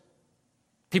horoscopes.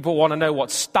 People want to know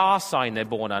what star sign they're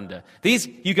born under.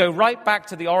 You go right back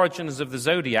to the origins of the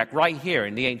zodiac right here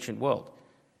in the ancient world.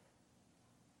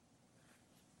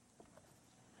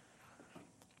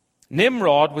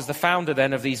 Nimrod was the founder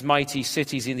then of these mighty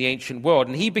cities in the ancient world,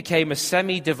 and he became a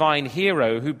semi-divine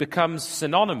hero who becomes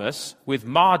synonymous with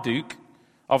Marduk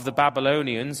of the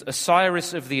Babylonians,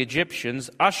 Osiris of the Egyptians,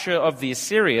 Usher of the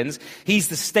Assyrians. He's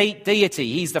the state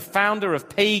deity. He's the founder of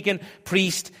pagan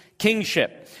priest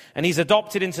kingship. And he's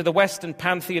adopted into the Western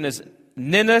pantheon as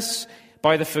Ninus,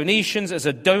 by the Phoenicians as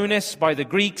Adonis, by the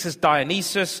Greeks as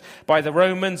Dionysus, by the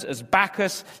Romans as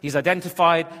Bacchus. He's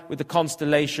identified with the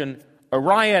constellation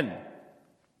Orion,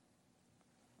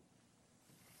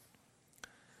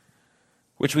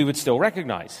 which we would still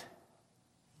recognize.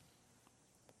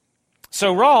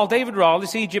 So David Rowell,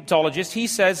 this Egyptologist,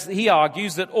 he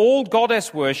argues that all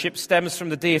goddess worship stems from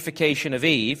the deification of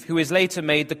Eve, who is later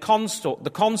made the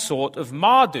consort of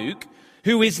Marduk,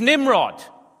 who is Nimrod.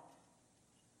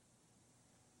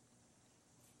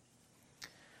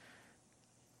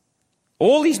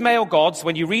 All these male gods,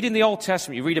 when you read in the Old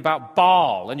Testament, you read about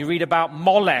Baal, and you read about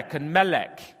Molech and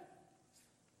Melech.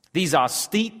 These are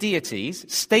state deities,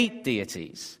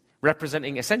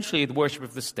 representing essentially the worship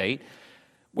of the state,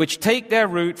 which take their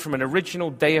root from an original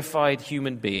deified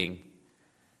human being,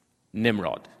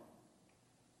 Nimrod.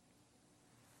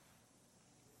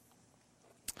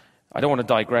 I don't want to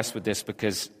digress with this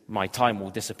because my time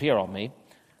will disappear on me,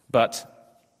 but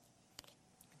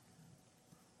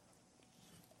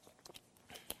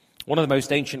one of the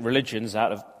most ancient religions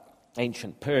out of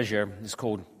ancient Persia is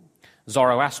called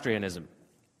Zoroastrianism.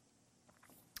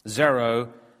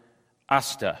 Zoroaster.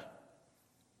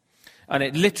 And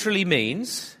it literally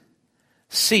means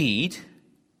seed,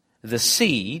 the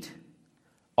seed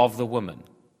of the woman.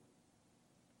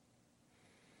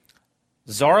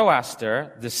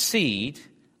 Zoroaster, the seed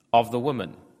of the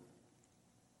woman.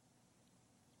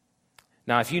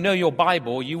 Now, if you know your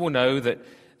Bible, you will know that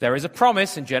there is a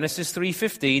promise in Genesis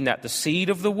 3:15 that the seed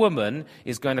of the woman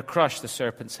is going to crush the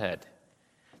serpent's head.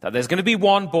 That there's going to be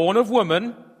one born of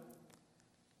woman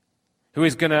who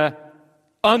is going to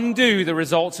undo the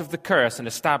results of the curse and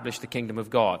establish the kingdom of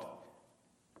God.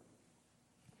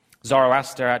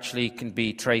 Zoroaster actually can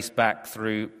be traced back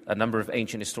through, a number of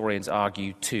ancient historians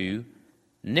argue, to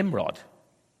Nimrod.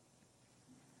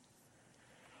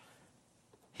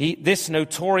 This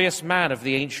notorious man of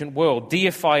the ancient world,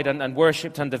 deified and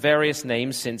worshipped under various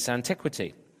names since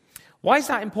antiquity. Why is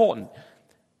that important?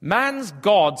 Man's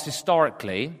gods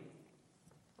historically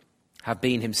have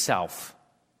been himself,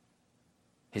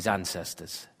 his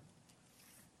ancestors.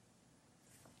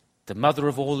 The mother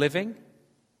of all living,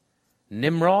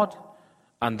 Nimrod,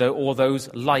 and all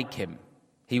those like him.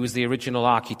 He was the original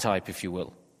archetype, if you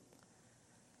will.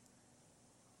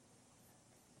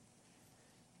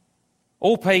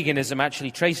 All paganism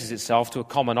actually traces itself to a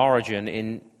common origin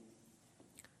in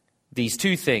these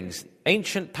two things.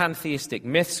 Ancient pantheistic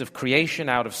myths of creation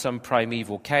out of some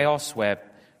primeval chaos where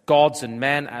gods and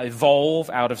men evolve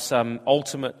out of some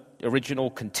ultimate original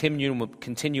continuum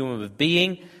of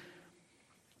being,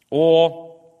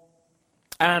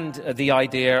 and the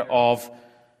idea of,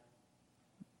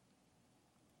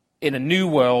 in a new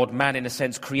world, man, in a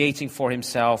sense, creating for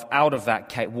himself, out of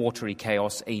that watery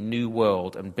chaos, a new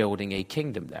world and building a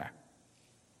kingdom there.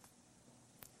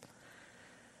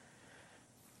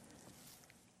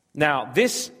 Now,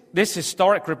 this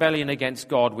historic rebellion against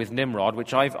God with Nimrod,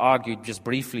 which I've argued just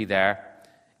briefly there,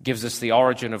 gives us the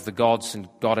origin of the gods and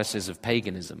goddesses of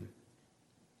paganism.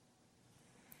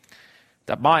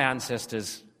 That my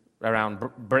ancestors around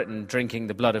Britain drinking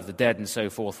the blood of the dead and so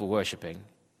forth were worshipping.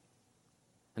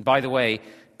 And by the way,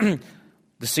 the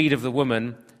seed of the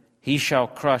woman, he shall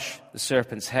crush the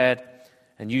serpent's head,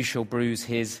 and you shall bruise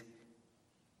his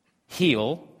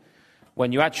heel.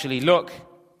 When you actually look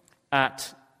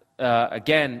at,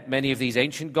 again, many of these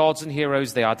ancient gods and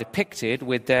heroes, they are depicted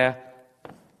with their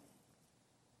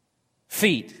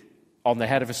feet on the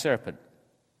head of a serpent.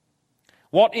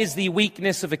 What is the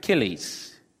weakness of Achilles?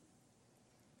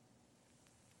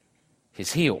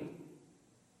 His heel.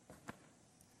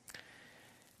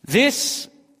 This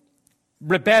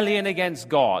rebellion against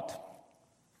God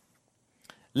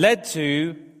led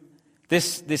to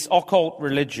this occult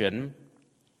religion,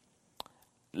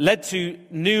 led to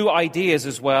new ideas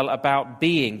as well about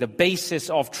being, the basis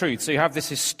of truth. So you have this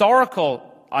historical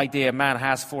idea man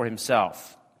has for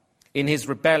himself. In his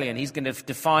rebellion, he's going to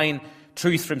define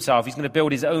truth for himself. He's going to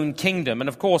build his own kingdom. And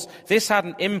of course, this had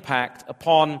an impact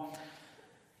upon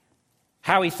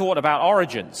how he thought about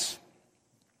origins,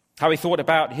 how he thought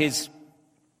about his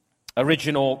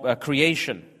original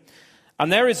creation.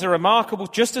 And there is a remarkable,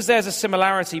 just as there's a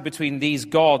similarity between these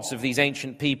gods of these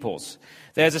ancient peoples,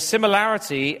 there's a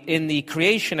similarity in the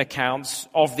creation accounts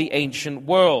of the ancient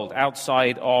world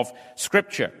outside of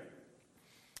Scripture.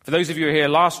 For those of you who were here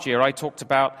last year, I talked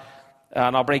about,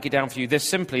 and I'll break it down for you this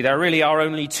simply, there really are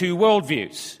only two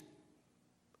worldviews.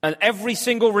 And every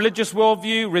single religious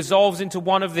worldview resolves into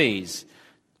one of these: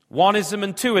 oneism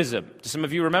and twoism. Do some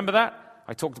of you remember that?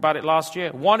 I talked about it last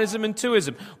year. Oneism and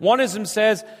twoism. Oneism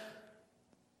says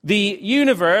the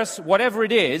universe, whatever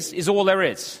it is all there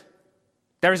is.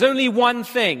 There is only one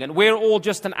thing, and we're all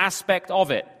just an aspect of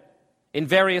it, in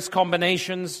various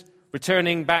combinations,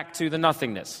 returning back to the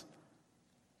nothingness.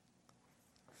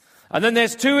 And then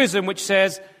there's twoism, which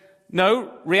says,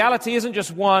 no, reality isn't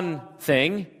just one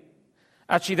thing.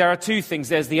 Actually, there are two things.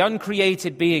 There's the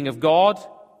uncreated being of God,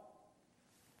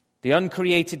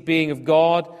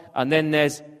 and then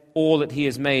there's all that he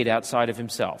has made outside of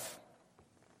himself.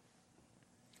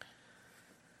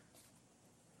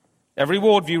 Every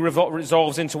worldview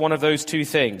resolves into one of those two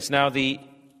things. Now, the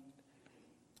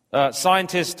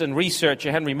scientist and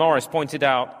researcher Henry Morris pointed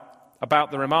out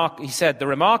about he said, the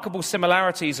remarkable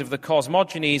similarities of the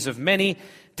cosmogonies of many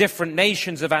different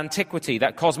nations of antiquity.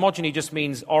 That cosmogony just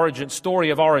means origin,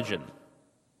 story of origin.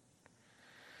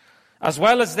 As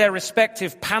well as their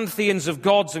respective pantheons of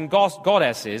gods and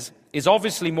goddesses, is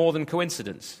obviously more than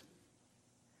coincidence.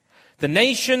 The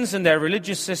nations and their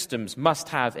religious systems must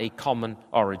have a common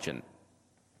origin.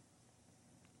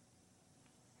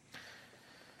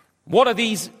 What are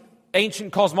these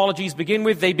ancient cosmologies begin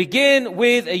with? They begin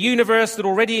with a universe that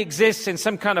already exists in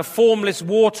some kind of formless,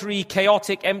 watery,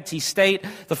 chaotic, empty state.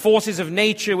 The forces of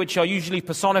nature, which are usually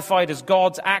personified as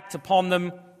gods, act upon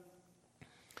them.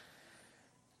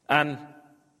 And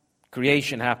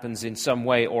creation happens in some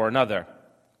way or another.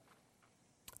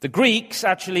 The Greeks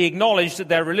actually acknowledged that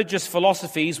their religious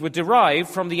philosophies were derived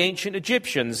from the ancient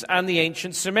Egyptians and the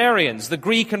ancient Sumerians. The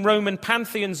Greek and Roman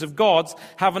pantheons of gods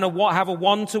have a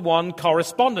one-to-one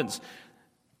correspondence.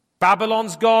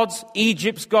 Babylon's gods,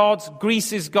 Egypt's gods,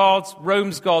 Greece's gods,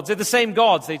 Rome's gods, they're the same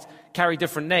gods, they carry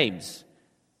different names.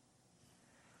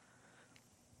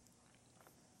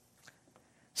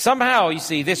 Somehow, you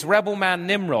see, this rebel man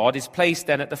Nimrod is placed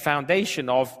then at the foundation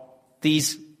of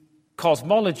these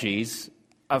cosmologies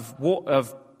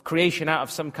of creation out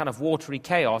of some kind of watery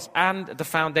chaos, and at the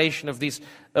foundation of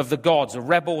the gods, a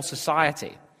rebel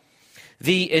society.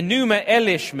 The Enuma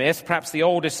Elish myth, perhaps the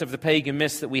oldest of the pagan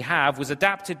myths that we have, was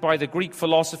adapted by the Greek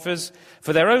philosophers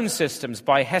for their own systems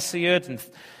by Hesiod and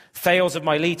Thales of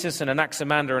Miletus and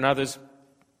Anaximander and others.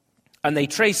 And they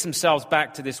trace themselves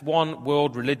back to this one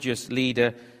world religious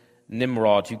leader,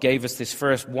 Nimrod, who gave us this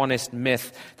first onist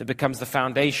myth that becomes the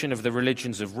foundation of the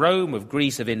religions of Rome, of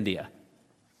Greece, of India.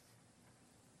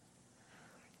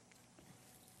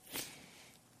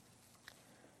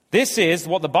 This is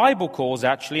what the Bible calls,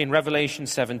 actually, in Revelation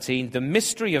 17, the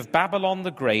mystery of Babylon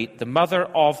the Great, the mother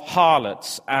of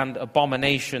harlots and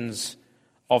abominations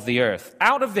of the earth.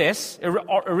 Out of this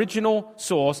original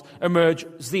source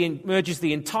emerges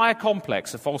the entire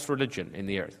complex of false religion in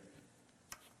the earth.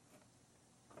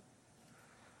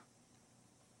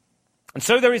 And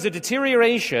so there is a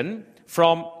deterioration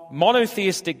from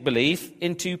monotheistic belief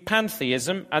into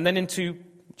pantheism, and then into,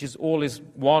 which is all is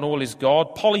one, all is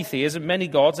God, polytheism, many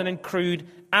gods, and then crude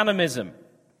animism.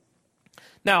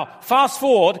 Now, fast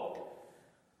forward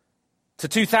to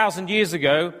 2,000 years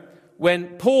ago,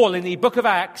 when Paul in the book of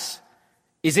Acts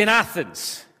is in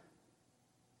Athens.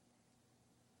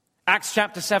 Acts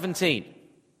chapter 17.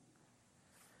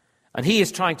 And he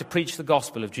is trying to preach the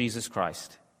gospel of Jesus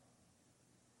Christ.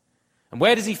 And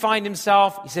where does he find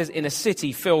himself? He says, in a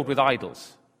city filled with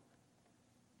idols.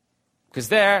 Because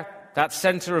there, that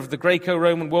center of the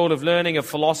Greco-Roman world of learning, of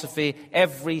philosophy,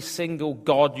 every single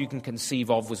god you can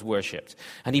conceive of was worshipped.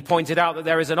 And he pointed out that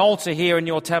there is an altar here in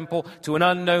your temple to an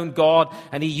unknown God,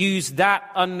 and he used that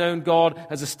unknown God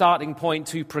as a starting point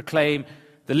to proclaim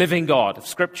the living God of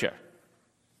Scripture.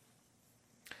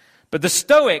 But the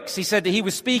Stoics, he said that he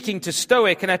was speaking to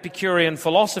Stoic and Epicurean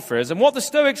philosophers, and what the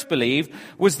Stoics believed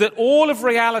was that all of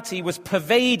reality was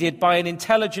pervaded by an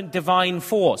intelligent divine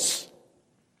force.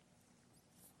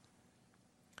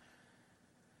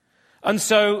 And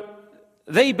so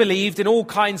they believed in all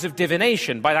kinds of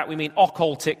divination. By that we mean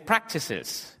occultic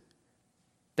practices.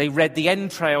 They read the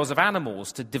entrails of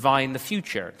animals to divine the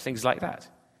future, things like that.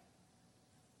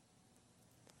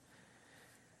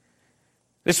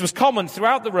 This was common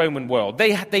throughout the Roman world.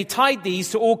 They tied these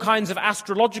to all kinds of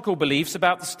astrological beliefs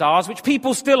about the stars, which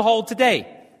people still hold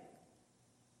today.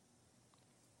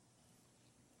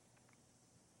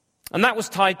 And that was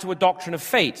tied to a doctrine of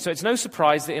fate. So it's no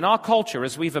surprise that in our culture,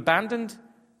 as we've abandoned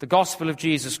the gospel of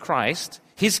Jesus Christ,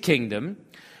 his kingdom,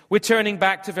 we're turning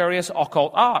back to various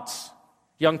occult arts.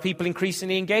 Young people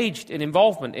increasingly engaged in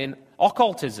involvement in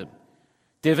occultism,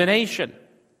 divination,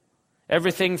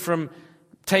 everything from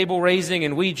table raising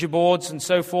and Ouija boards and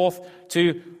so forth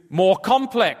to more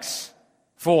complex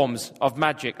forms of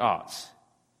magic arts.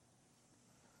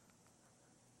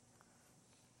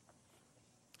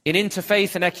 In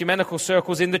interfaith and ecumenical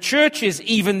circles in the churches,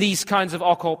 even these kinds of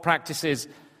occult practices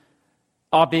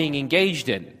are being engaged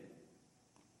in,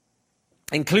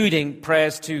 including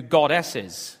prayers to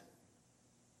goddesses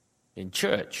in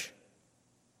church.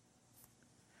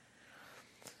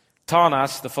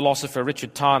 Tarnas, the philosopher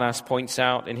Richard Tarnas, points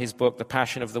out in his book, The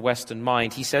Passion of the Western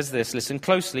Mind, he says this, listen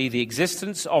closely, the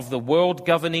existence of the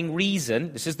world-governing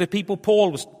reason, this is the people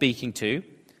Paul was speaking to,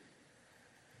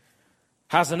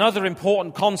 has another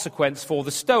important consequence for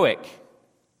the Stoic.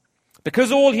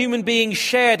 Because all human beings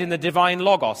shared in the divine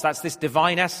logos, that's this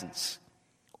divine essence,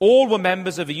 all were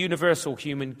members of a universal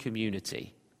human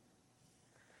community.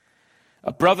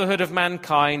 A brotherhood of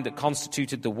mankind that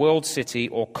constituted the world city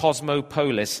or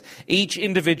cosmopolis. Each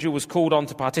individual was called on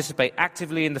to participate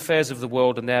actively in the affairs of the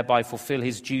world and thereby fulfill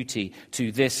his duty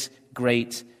to this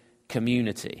great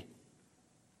community.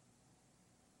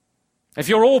 If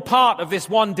you're all part of this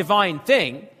one divine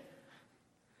thing,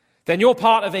 then you're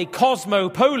part of a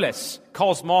cosmopolis.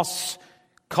 Cosmos,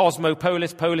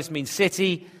 cosmopolis, polis means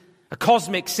city, a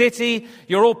cosmic city.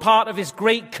 You're all part of this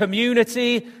great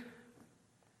community,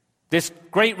 this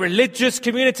great religious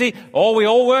community. Oh, we're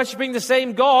all worshipping the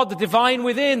same God, the divine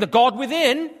within, the God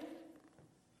within.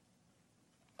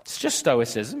 It's just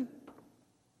Stoicism.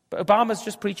 But Obama's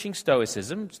just preaching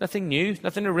Stoicism. It's nothing new, it's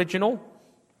nothing original.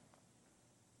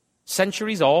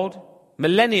 Centuries old,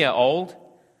 millennia old.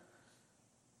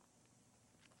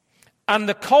 And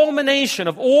the culmination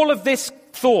of all of this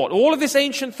thought, all of this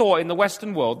ancient thought in the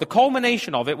Western world, the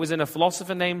culmination of it was in a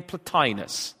philosopher named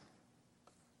Plotinus.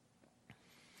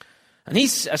 And he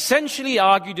essentially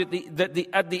argued that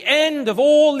at the end of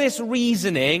all this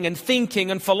reasoning and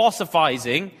thinking and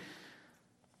philosophizing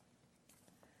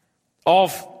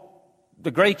of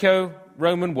the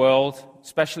Greco-Roman world,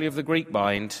 especially of the Greek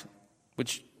mind,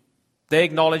 which they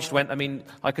acknowledged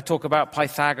I could talk about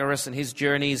Pythagoras and his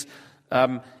journeys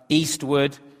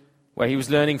eastward, where he was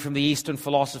learning from the Eastern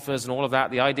philosophers and all of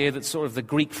that. The idea that sort of the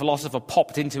Greek philosopher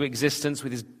popped into existence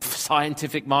with his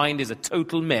scientific mind is a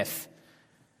total myth.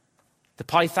 The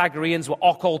Pythagoreans were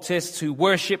occultists who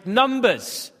worshipped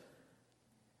numbers.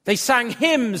 They sang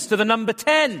hymns to the number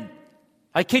 10.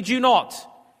 I kid you not.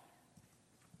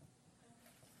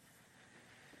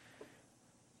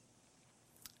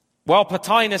 Well,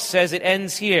 Plotinus says it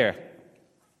ends here.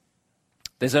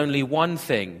 There's only one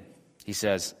thing, he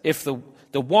says. If the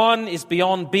one is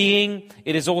beyond being,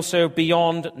 it is also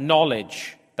beyond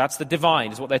knowledge. That's the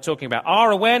divine, is what they're talking about. Our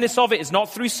awareness of it is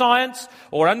not through science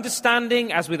or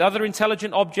understanding, as with other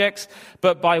intelligent objects,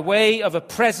 but by way of a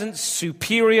presence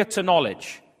superior to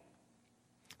knowledge.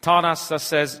 Tarnas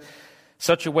says,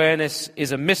 such awareness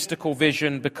is a mystical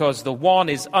vision because the one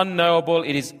is unknowable,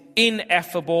 it is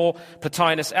ineffable.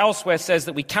 Plotinus elsewhere says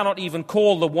that we cannot even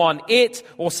call the one it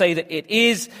or say that it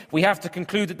is. We have to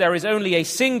conclude that there is only a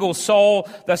single soul.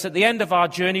 Thus, at the end of our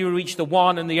journey, we reach the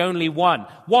one and the only one.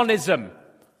 Oneism.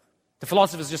 The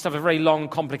philosophers just have a very long,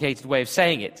 complicated way of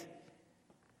saying it.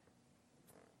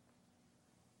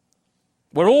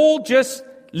 We're all just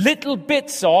little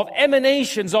bits of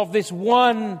emanations of this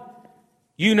one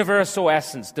universal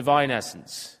essence, divine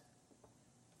essence.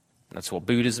 That's what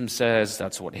Buddhism says,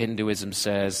 that's what Hinduism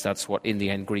says, that's what, in the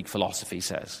end, Greek philosophy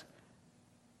says.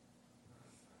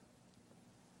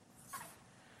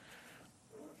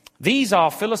 These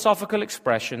are philosophical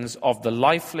expressions of the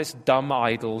lifeless, dumb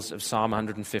idols of Psalm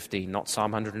 115, not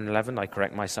Psalm 111, I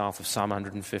correct myself, of Psalm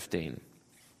 115.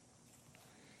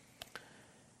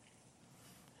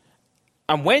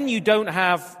 And when you don't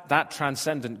have that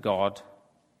transcendent God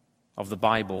of the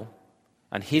Bible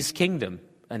and His kingdom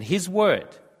and His word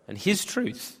and His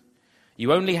truth,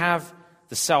 you only have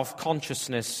the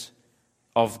self-consciousness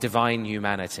of divine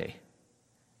humanity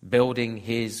building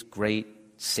His great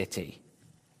city,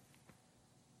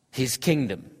 His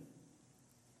kingdom.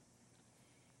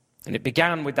 And it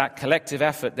began with that collective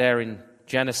effort there in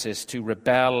Genesis to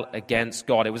rebel against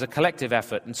God. It was a collective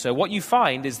effort. And so what you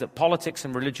find is that politics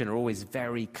and religion are always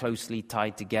very closely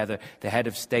tied together. The head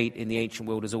of state in the ancient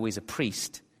world is always a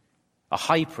priest, a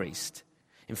high priest.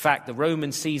 In fact, the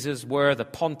Roman Caesars were the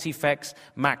Pontifex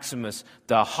Maximus,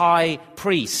 the high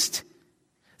priest.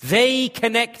 They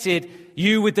connected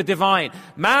you with the divine.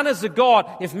 Man as a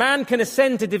god, if man can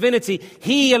ascend to divinity,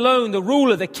 he alone, the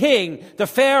ruler, the king, the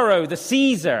pharaoh, the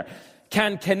Caesar,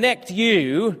 can connect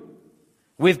you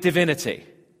with divinity.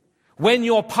 When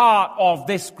you're part of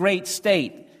this great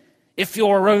state, if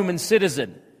you're a Roman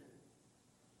citizen,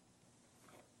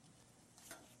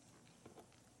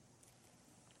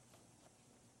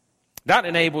 that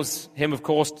enables him, of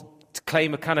course, to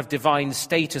claim a kind of divine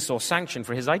status or sanction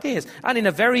for his ideas. And in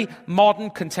a very modern,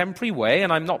 contemporary way,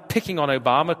 and I'm not picking on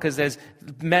Obama because there's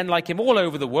men like him all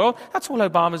over the world, that's all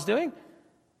Obama's doing.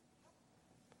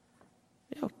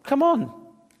 You know, come on.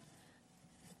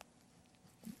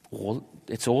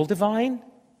 It's all divine.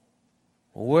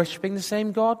 We're worshipping the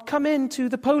same God. Come into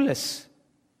the polis.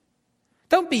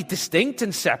 Don't be distinct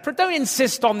and separate. Don't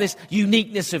insist on this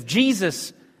uniqueness of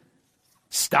Jesus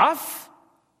stuff.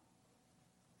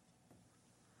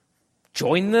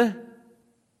 Join the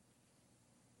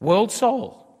world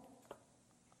soul.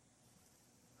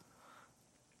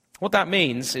 What that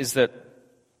means is that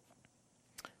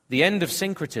the end of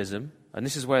syncretism, and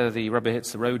this is where the rubber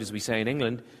hits the road, as we say in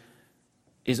England,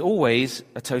 is always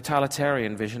a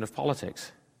totalitarian vision of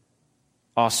politics,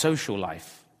 our social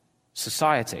life,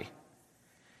 society.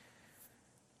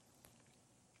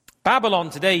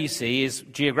 Babylon today, you see, is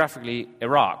geographically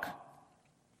Iraq.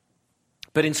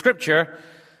 But in Scripture,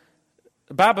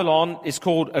 Babylon is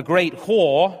called a great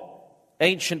whore.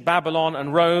 Ancient Babylon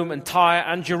and Rome and Tyre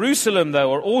and Jerusalem,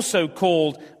 though, are also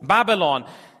called Babylon,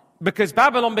 because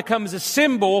Babylon becomes a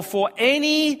symbol for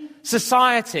any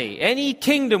society, any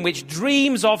kingdom which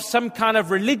dreams of some kind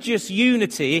of religious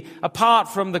unity apart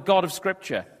from the God of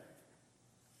Scripture.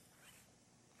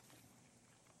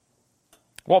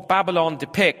 What Babylon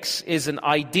depicts is an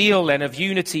ideal then of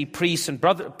unity, peace and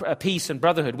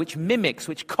brotherhood, which mimics,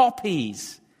 which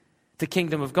copies the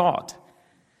kingdom of God.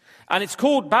 And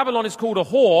Babylon is called a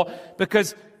whore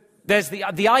because there's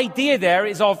the idea there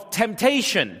is of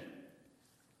temptation.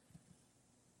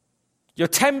 You're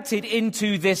tempted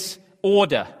into this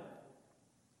order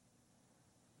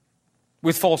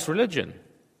with false religion.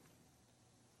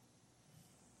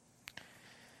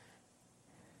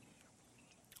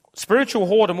 Spiritual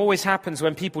whoredom always happens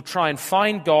when people try and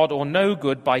find God or know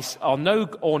God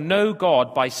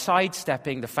by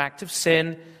sidestepping the fact of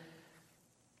sin,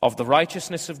 of the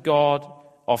righteousness of God,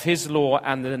 of His law,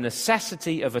 and the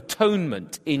necessity of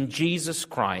atonement in Jesus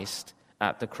Christ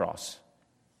at the cross.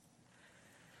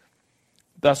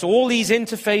 Thus, all these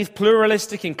interfaith,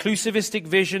 pluralistic, inclusivistic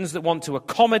visions that want to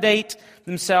accommodate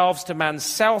themselves to man's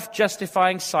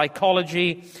self-justifying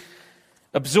psychology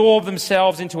absorb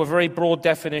themselves into a very broad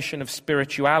definition of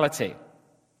spirituality.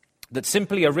 That's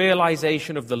simply a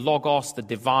realization of the Logos, the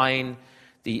divine,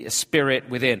 the Spirit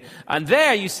within. And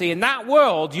there, you see, in that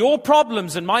world, your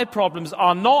problems and my problems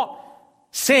are not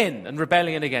sin and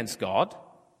rebellion against God.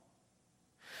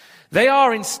 They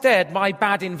are instead my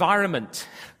bad environment,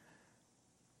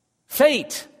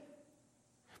 fate,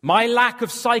 my lack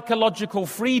of psychological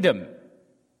freedom,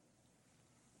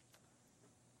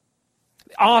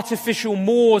 artificial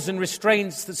mores and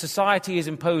restraints that society has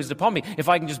imposed upon me. If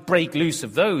I can just break loose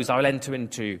of those, I'll enter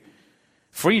into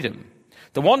freedom.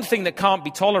 The one thing that can't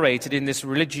be tolerated in this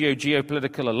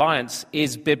religio-geopolitical alliance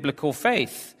is biblical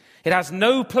faith. It has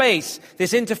no place.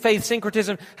 This interfaith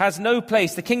syncretism has no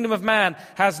place. The kingdom of man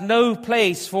has no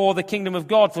place for the kingdom of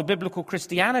God, for biblical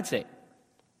Christianity.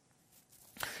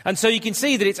 And so you can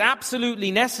see that it's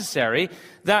absolutely necessary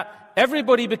that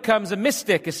everybody becomes a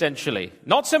mystic, essentially.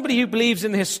 Not somebody who believes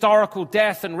in the historical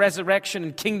death and resurrection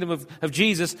and kingdom of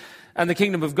Jesus and the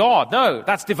kingdom of God. No,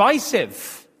 that's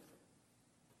divisive,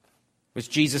 which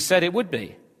Jesus said it would be.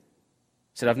 He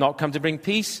said, I've not come to bring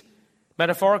peace,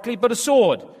 metaphorically, but a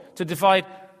sword to divide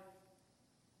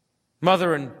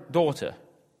mother and daughter,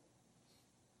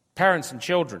 parents and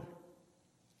children,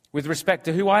 with respect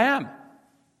to who I am.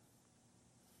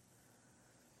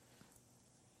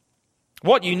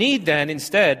 What you need then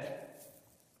instead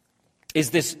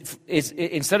is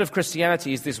instead of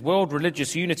Christianity, is this world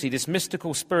religious unity, this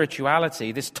mystical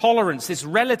spirituality, this tolerance, this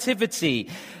relativity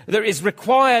that is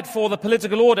required for the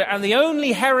political order. And the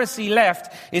only heresy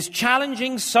left is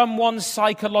challenging someone's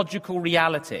psychological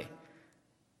reality.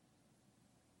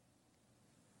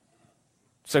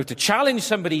 So to challenge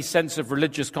somebody's sense of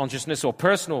religious consciousness or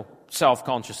personal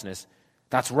self-consciousness,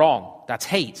 that's wrong, that's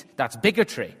hate, that's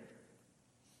bigotry.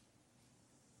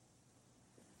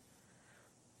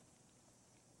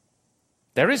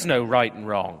 There is no right and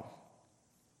wrong.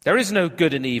 There is no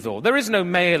good and evil. There is no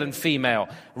male and female.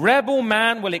 Rebel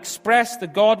man will express the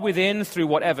God within through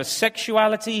whatever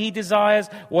sexuality he desires,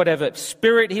 whatever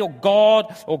spirit or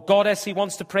God or goddess he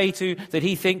wants to pray to that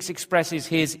he thinks expresses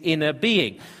his inner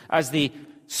being. As the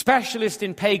specialist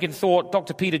in pagan thought,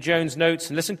 Dr. Peter Jones notes,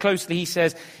 and listen closely, he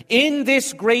says, in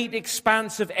this great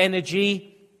expanse of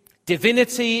energy,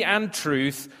 divinity and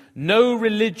truth, no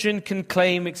religion can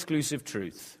claim exclusive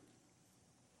truth.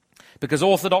 Because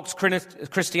Orthodox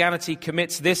Christianity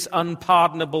commits this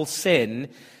unpardonable sin,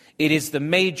 it is the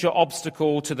major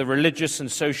obstacle to the religious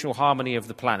and social harmony of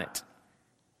the planet.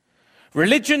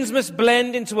 Religions must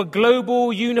blend into a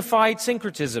global, unified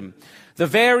syncretism. The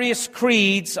various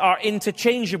creeds are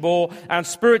interchangeable, and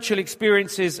spiritual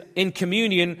experiences in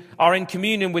communion are in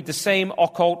communion with the same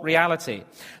occult reality.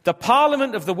 The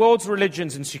Parliament of the World's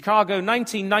Religions in Chicago,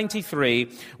 1993,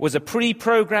 was a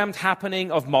pre-programmed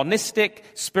happening of monistic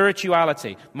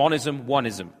spirituality, monism,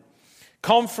 oneism.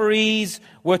 Conferees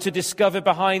were to discover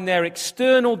behind their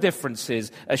external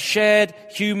differences a shared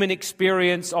human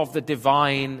experience of the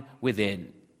divine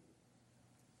within.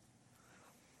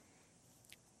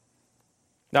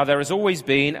 Now, there has always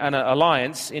been an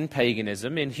alliance in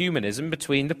paganism, in humanism,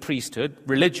 between the priesthood,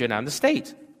 religion, and the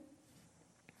state.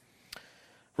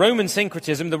 Roman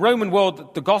syncretism, the Roman world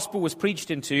that the gospel was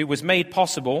preached into, was made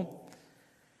possible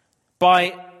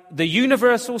by the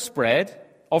universal spread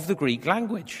of the Greek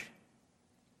language.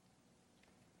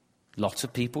 Lots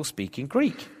of people speaking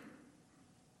Greek.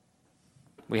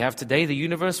 We have today the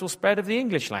universal spread of the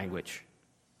English language.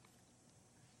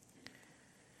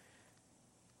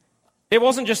 It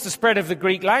wasn't just the spread of the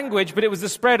Greek language, but it was the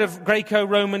spread of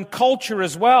Greco-Roman culture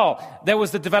as well. There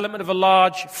was the development of a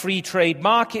large free trade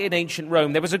market in ancient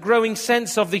Rome. There was a growing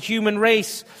sense of the human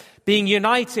race being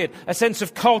united, a sense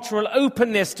of cultural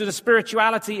openness to the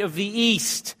spirituality of the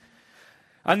East.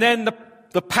 And then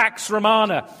the Pax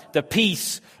Romana, the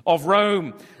peace of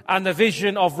Rome, and the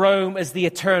vision of Rome as the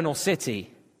eternal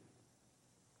city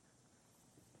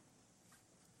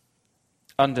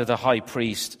under the high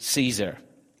priest Caesar.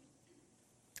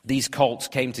 these cults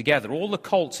came together. All the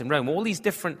cults in Rome, all these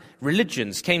different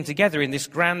religions came together in this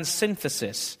grand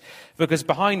synthesis, because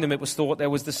behind them it was thought there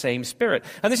was the same spirit.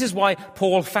 And this is why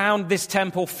Paul found this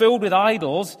temple filled with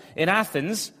idols in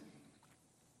Athens,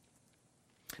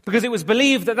 because it was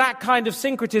believed that that kind of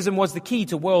syncretism was the key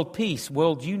to world peace,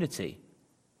 world unity.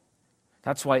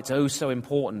 That's why it's so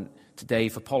important today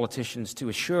for politicians to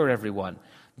assure everyone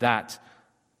that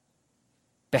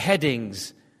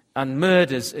beheadings and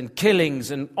murders and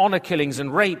killings and honor killings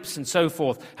and rapes and so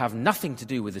forth have nothing to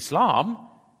do with Islam.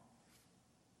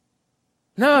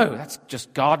 No, that's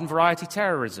just garden variety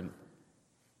terrorism.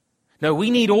 No,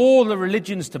 we need all the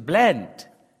religions to blend.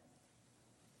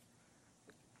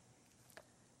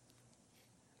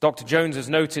 Dr. Jones has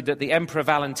noted that the Emperor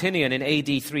Valentinian in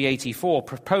AD 384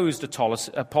 proposed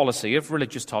a policy of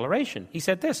religious toleration. He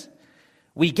said this: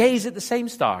 "We gaze at the same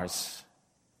stars.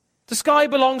 The sky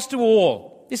belongs to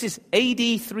all." This is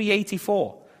AD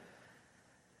 384.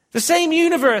 The same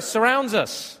universe surrounds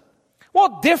us.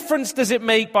 What difference does it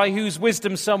make by whose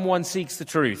wisdom someone seeks the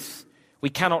truth? We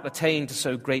cannot attain to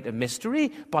so great a mystery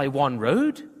by one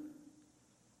road.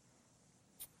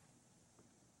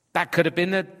 That could have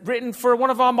been written for one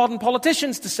of our modern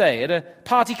politicians to say at a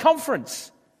party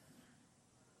conference.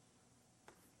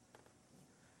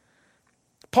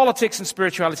 Politics and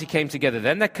spirituality came together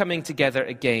then. They're coming together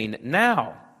again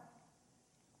now.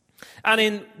 And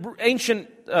in ancient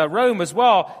Rome as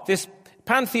well, this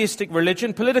pantheistic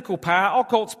religion, political power,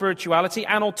 occult spirituality,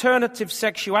 and alternative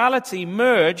sexuality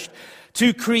merged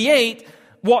to create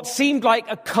what seemed like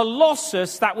a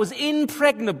colossus that was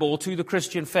impregnable to the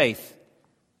Christian faith.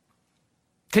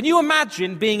 Can you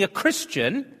imagine being a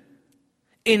Christian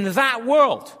in that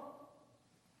world?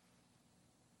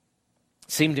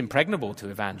 It seemed impregnable to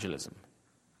evangelism.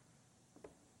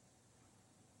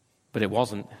 But it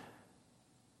wasn't.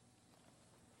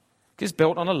 It's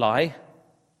built on a lie.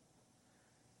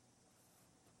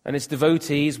 And its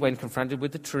devotees, when confronted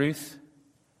with the truth,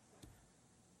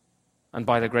 and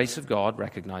by the grace of God,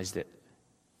 recognized it.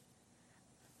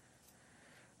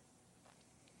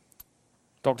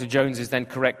 Dr. Jones is then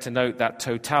correct to note that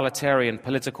totalitarian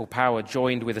political power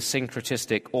joined with a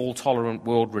syncretistic, all-tolerant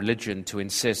world religion to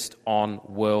insist on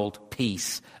world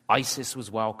peace. ISIS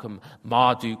was welcome,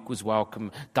 Marduk was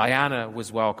welcome, Diana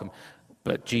was welcome,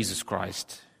 but Jesus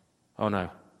Christ, oh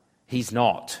no, he's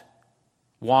not.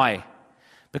 Why?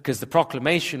 Because the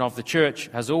proclamation of the church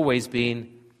has always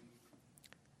been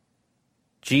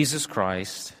Jesus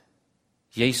Christ,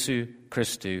 Jesu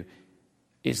Christou,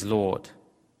 is Lord.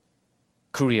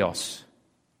 Kurios.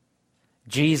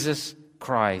 Jesus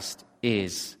Christ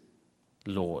is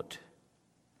Lord.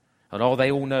 And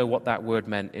they all know what that word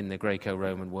meant in the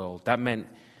Greco-Roman world. That meant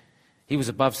he was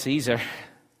above Caesar.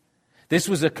 This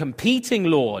was a competing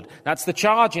Lord. That's the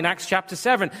charge in Acts chapter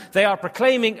 7. They are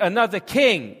proclaiming another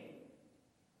king,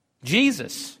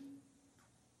 Jesus.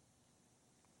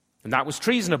 And that was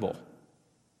treasonable.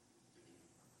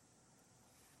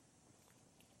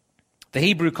 The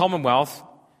Hebrew Commonwealth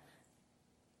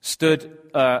stood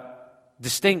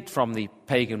distinct from the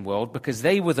pagan world because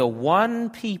they were the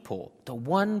one people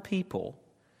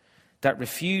that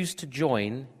refused to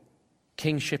join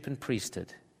kingship and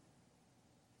priesthood.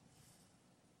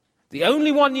 The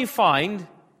only one you find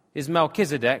is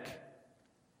Melchizedek,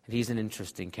 and he's an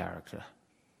interesting character.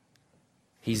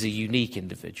 He's a unique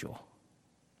individual.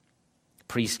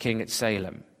 Priest king at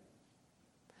Salem.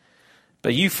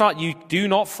 But you do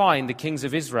not find the kings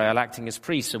of Israel acting as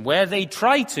priests, and where they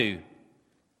try to,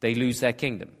 they lose their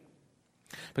kingdom.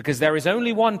 Because there is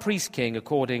only one priest king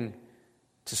according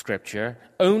to Scripture,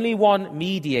 only one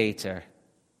mediator,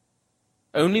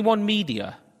 only one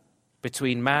media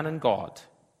between man and God,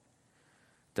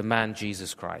 the man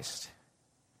Jesus Christ.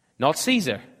 Not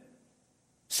Caesar.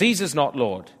 Caesar's not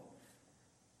Lord.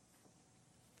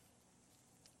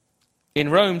 In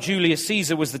Rome, Julius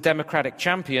Caesar was the democratic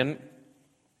champion.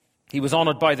 He was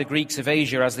honored by the Greeks of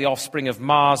Asia as the offspring of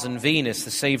Mars and Venus,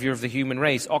 the savior of the human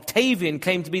race. Octavian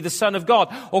claimed to be the son of God.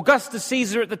 Augustus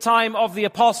Caesar at the time of the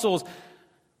apostles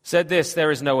said this: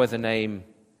 "There is no other name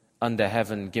under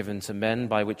heaven given to men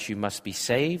by which you must be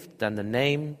saved than the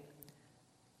name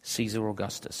Caesar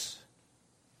Augustus."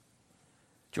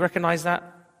 Do you recognize that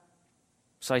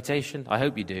citation? I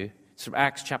hope you do. It's from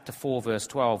Acts chapter 4, verse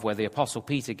 12, where the apostle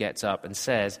Peter gets up and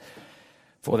says,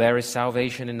 "For there is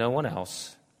salvation in no one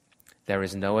else. There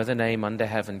is no other name under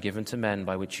heaven given to men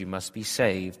by which you must be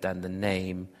saved than the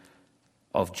name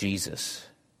of Jesus."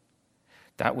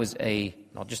 That was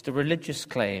not just a religious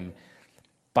claim.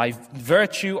 By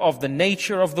virtue of the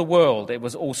nature of the world, it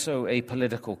was also a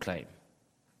political claim.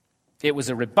 It was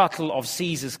a rebuttal of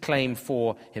Caesar's claim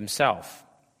for himself.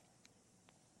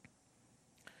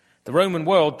 The Roman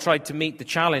world tried to meet the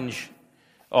challenge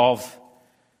of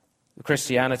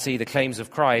Christianity, the claims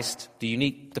of Christ,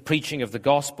 the preaching of the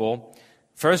gospel,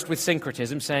 first with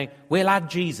syncretism, saying, we'll add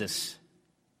Jesus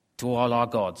to all our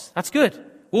gods. That's good.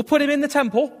 We'll put him in the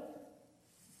temple.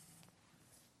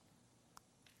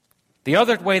 The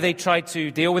other way they tried to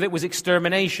deal with it was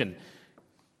extermination.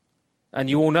 And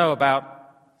you all know about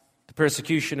the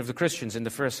persecution of the Christians in the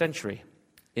first century,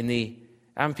 in the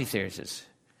amphitheaters,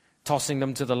 tossing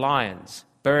them to the lions,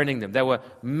 burning them. There were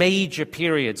major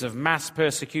periods of mass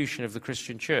persecution of the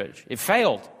Christian church. It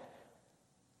failed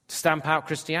to stamp out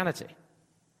Christianity.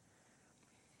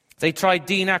 They tried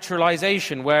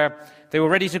denaturalization, where they were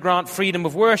ready to grant freedom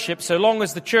of worship so long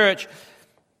as the church,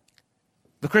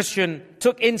 the Christian,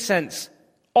 took incense,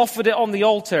 offered it on the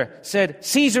altar, said,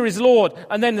 Caesar is Lord,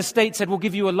 and then the state said, we'll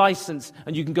give you a license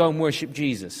and you can go and worship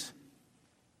Jesus.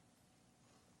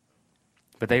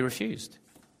 But they refused.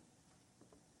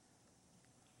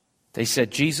 They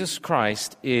said, Jesus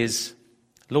Christ is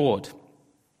Lord.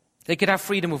 They could have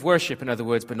freedom of worship, in other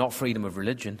words, but not freedom of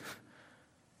religion.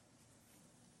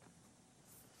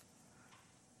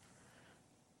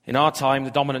 In our time,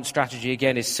 the dominant strategy,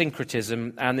 again, is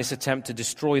syncretism and this attempt to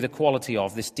destroy the quality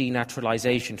of this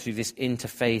denaturalization through this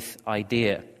interfaith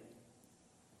idea.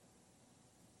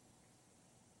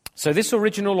 So this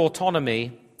original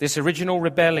autonomy, this original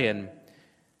rebellion,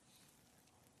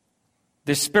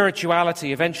 this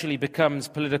spirituality eventually becomes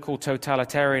political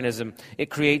totalitarianism.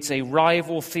 It creates a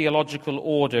rival theological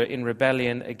order in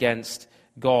rebellion against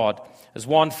God. As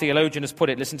one theologian has put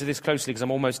it, listen to this closely because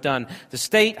I'm almost done. The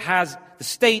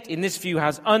state in this view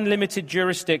has unlimited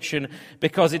jurisdiction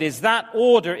because it is that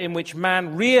order in which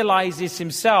man realizes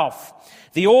himself.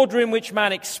 The order in which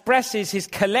man expresses his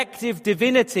collective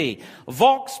divinity.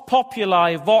 Vox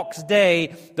populi, vox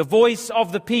Dei, the voice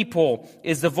of the people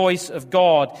is the voice of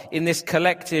God in this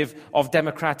collective of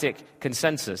democratic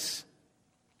consensus.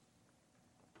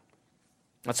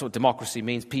 That's what democracy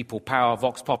means. People, power,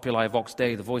 vox populi, vox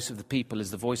Dei, the voice of the people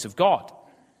is the voice of God.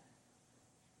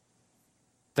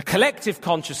 The collective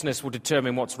consciousness will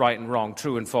determine what's right and wrong,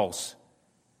 true and false.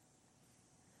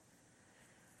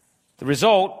 The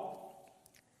result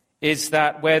is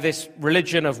that where this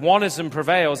religion of oneism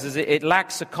prevails, is it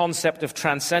lacks a concept of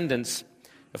transcendence,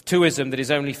 of twoism that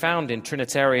is only found in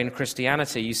Trinitarian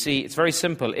Christianity. You see, it's very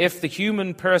simple. If the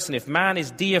human person, if man is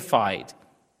deified,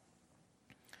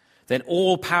 then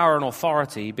all power and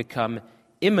authority become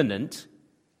immanent.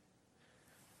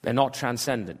 They're not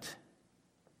transcendent.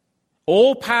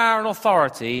 All power and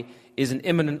authority is an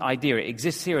immanent idea. It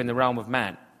exists here in the realm of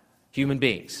man, human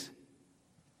beings.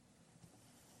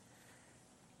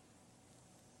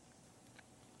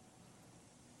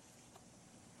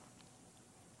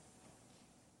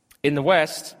 In the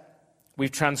West,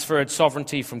 we've transferred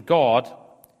sovereignty from God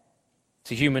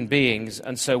to human beings,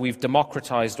 and so we've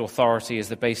democratized authority as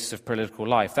the basis of political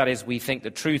life. That is, we think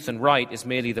that truth and right is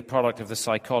merely the product of the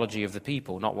psychology of the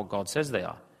people, not what God says they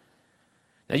are.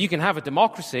 Now, you can have a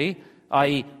democracy,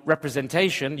 i.e.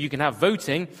 representation, you can have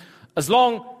voting,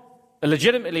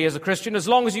 legitimately as a Christian, as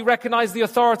long as you recognize the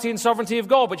authority and sovereignty of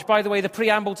God, which, by the way, the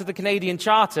preamble to the Canadian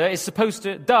Charter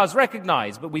does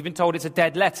recognize, but we've been told it's a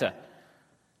dead letter.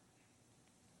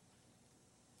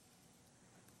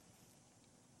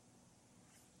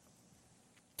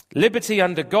 Liberty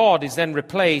under God is then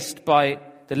replaced by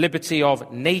the liberty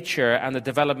of nature and the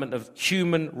development of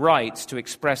human rights to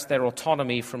express their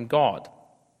autonomy from God.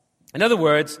 In other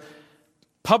words,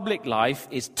 public life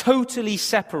is totally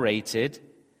separated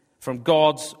from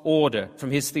God's order,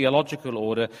 from his theological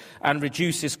order, and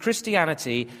reduces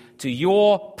Christianity to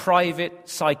your private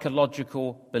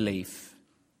psychological belief.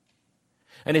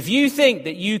 And if you think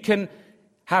that you can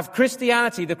have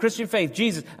Christianity, the Christian faith,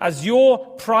 Jesus, as your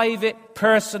private,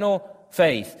 personal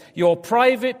faith, your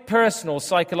private, personal,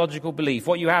 psychological belief,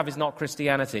 what you have is not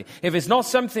Christianity. If it's not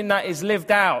something that is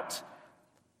lived out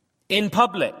in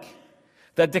public,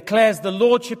 that declares the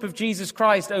lordship of Jesus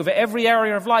Christ over every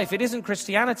area of life, it isn't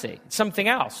Christianity. It's something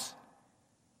else.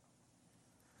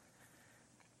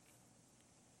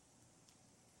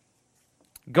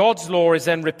 God's law is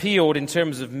then repealed in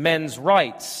terms of men's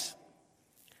rights,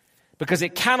 because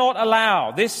it cannot allow,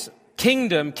 this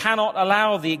kingdom cannot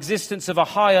allow the existence of a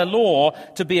higher law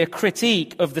to be a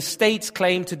critique of the state's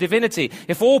claim to divinity.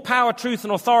 If all power, truth,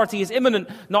 and authority is immanent,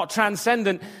 not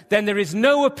transcendent, then there is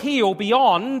no appeal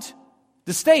beyond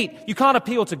the state. You can't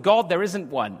appeal to God, there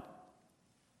isn't one.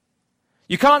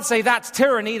 You can't say that's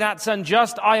tyranny, that's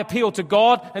unjust, I appeal to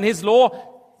God and his law.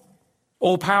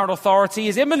 All power and authority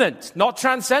is immanent, not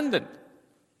transcendent.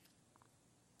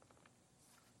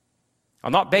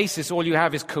 On that basis, all you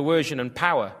have is coercion and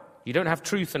power. You don't have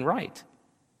truth and right.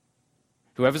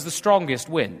 Whoever's the strongest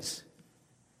wins.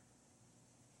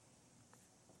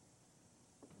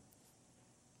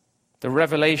 The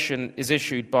revelation is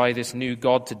issued by this new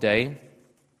God today,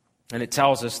 and it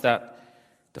tells us that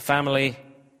the family,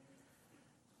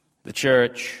 the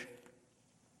church,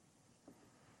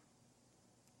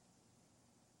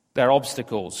 they're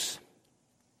obstacles.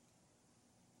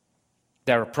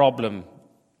 They're a problem.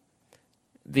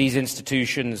 These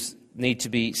institutions need to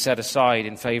be set aside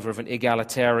in favor of an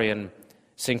egalitarian,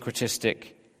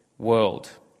 syncretistic world.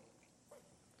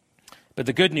 But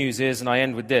the good news is, and I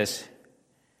end with this,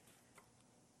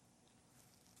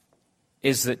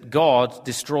 is that God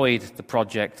destroyed the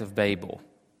project of Babel,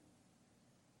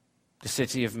 the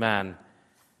city of man,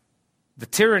 the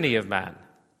tyranny of man.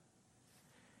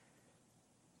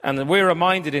 And we're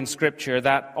reminded in Scripture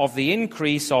that of the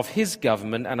increase of his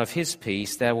government and of his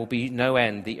peace there will be no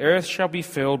end. The earth shall be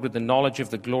filled with the knowledge of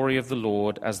the glory of the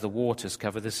Lord as the waters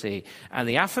cover the sea. And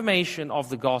the affirmation of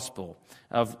the gospel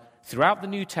throughout the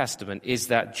New Testament is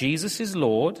that Jesus is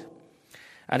Lord,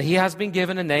 and he has been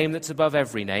given a name that's above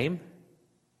every name.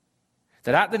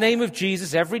 That at the name of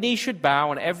Jesus every knee should bow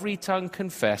and every tongue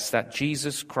confess that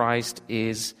Jesus Christ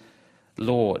is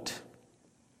Lord.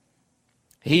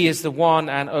 He is the one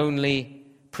and only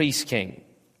priest king.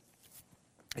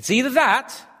 It's either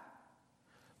that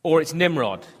or it's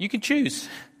Nimrod. You can choose.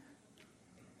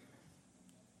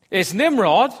 It's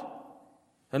Nimrod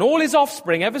and all his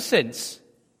offspring ever since,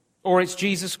 or it's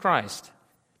Jesus Christ.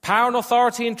 Power and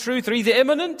authority and truth are either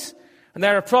immanent and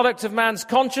they're a product of man's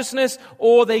consciousness,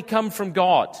 or they come from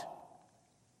God.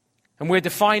 And we're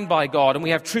defined by God, and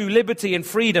we have true liberty and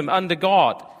freedom under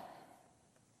God.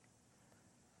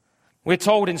 We're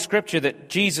told in Scripture that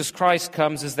Jesus Christ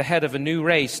comes as the head of a new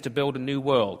race to build a new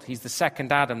world. He's the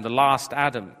second Adam, the last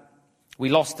Adam. We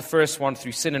lost the first one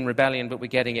through sin and rebellion, but we're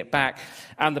getting it back.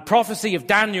 And the prophecy of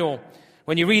Daniel,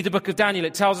 when you read the book of Daniel,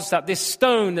 it tells us that this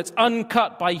stone that's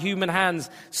uncut by human hands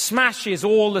smashes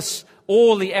all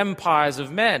the empires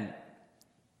of men.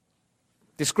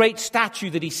 This great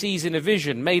statue that he sees in a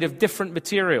vision, made of different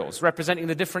materials, representing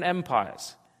the different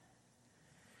empires.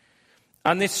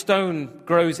 And this stone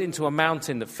grows into a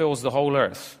mountain that fills the whole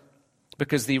earth,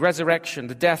 because the resurrection,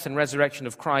 the death and resurrection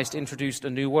of Christ introduced a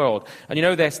new world. And you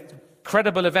know, this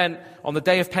incredible event on the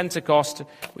day of Pentecost,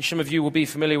 which some of you will be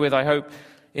familiar with, I hope,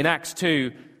 in Acts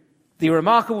 2, the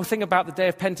remarkable thing about the day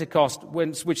of Pentecost,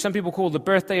 which some people call the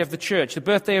birthday of the church, the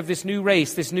birthday of this new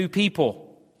race, this new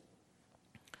people,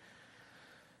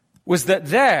 was that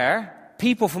there,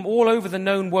 people from all over the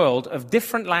known world of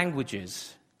different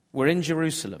languages were in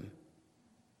Jerusalem.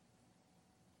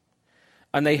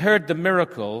 And they heard the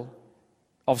miracle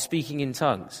of speaking in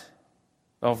tongues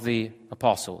of the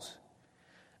apostles.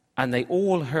 And they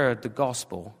all heard the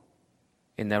gospel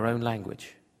in their own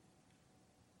language.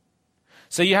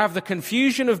 So you have the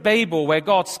confusion of Babel, where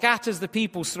God scatters the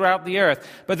peoples throughout the earth.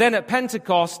 But then at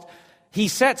Pentecost, he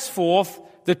sets forth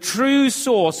the true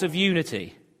source of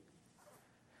unity.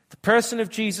 The person of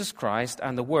Jesus Christ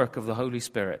and the work of the Holy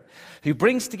Spirit, who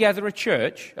brings together a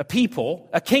church, a people,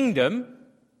 a kingdom,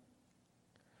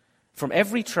 from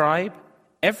every tribe,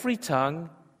 every tongue,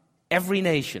 every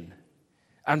nation,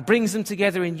 and brings them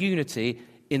together in unity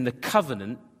in the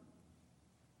covenant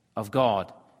of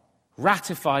God,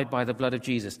 ratified by the blood of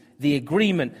Jesus, the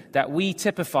agreement that we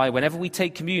typify whenever we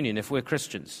take communion if we're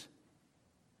Christians,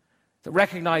 that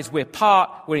recognize we're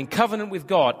in covenant with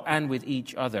God and with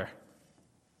each other.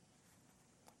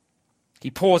 He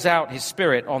pours out his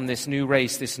Spirit on this new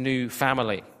race, this new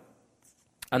family.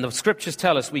 And the Scriptures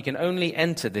tell us we can only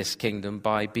enter this kingdom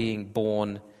by being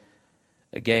born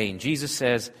again. Jesus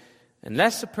says,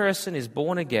 unless a person is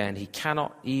born again, he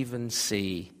cannot even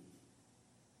see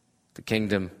the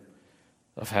kingdom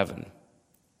of heaven.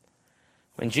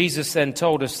 When Jesus then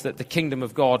told us that the kingdom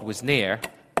of God was near,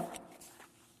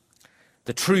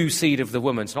 the true seed of the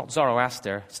woman, it's not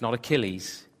Zoroaster, it's not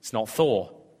Achilles, it's not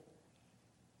Thor,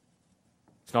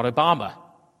 it's not Obama, it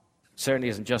certainly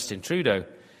isn't Justin Trudeau.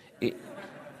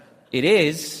 It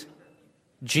is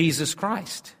Jesus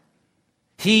Christ.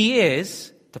 He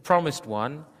is the promised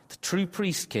one, the true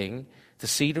priest king, the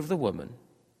seed of the woman,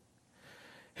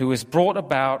 who has brought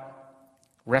about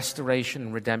restoration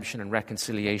and redemption and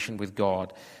reconciliation with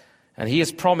God. And he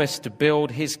has promised to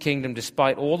build his kingdom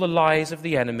despite all the lies of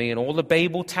the enemy and all the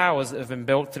Babel towers that have been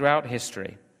built throughout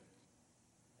history.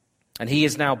 And he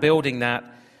is now building that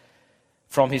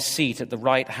from his seat at the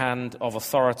right hand of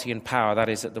authority and power, that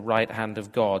is, at the right hand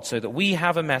of God, so that we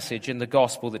have a message in the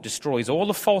gospel that destroys all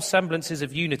the false semblances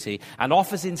of unity and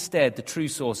offers instead the true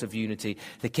source of unity,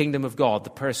 the kingdom of God, the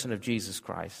person of Jesus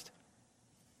Christ.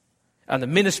 and the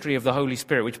ministry of the Holy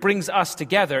Spirit, which brings us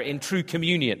together in true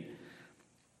communion.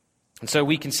 And so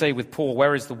we can say with Paul,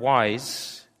 where is the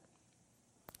wise?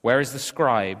 Where is the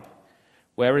scribe?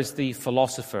 Where is the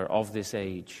philosopher of this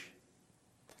age?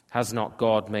 Has not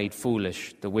God made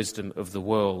foolish the wisdom of the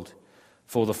world?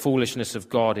 For the foolishness of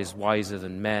God is wiser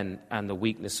than men, and the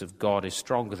weakness of God is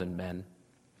stronger than men.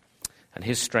 And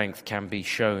his strength can be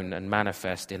shown and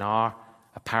manifest in our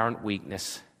apparent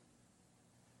weakness.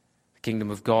 The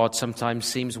kingdom of God sometimes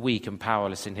seems weak and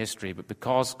powerless in history, but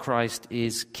because Christ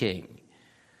is king,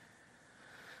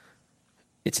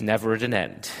 it's never at an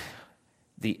end.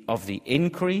 Of the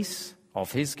increase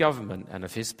of his government and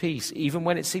of his peace, even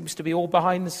when it seems to be all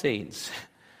behind the scenes,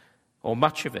 or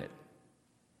much of it,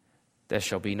 there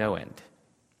shall be no end.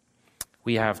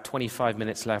 We have 25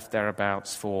 minutes left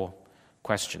thereabouts for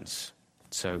questions.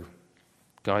 So,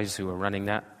 guys who are running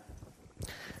that.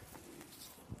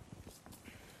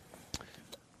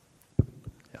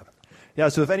 Yeah,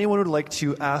 so if anyone would like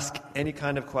to ask any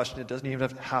kind of question, it doesn't even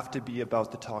have to be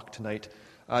about the talk tonight.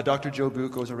 Dr. Joe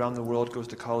Boot goes around the world, goes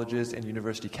to colleges and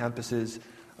university campuses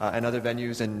and other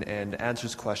venues and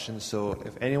answers questions. So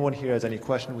if anyone here has any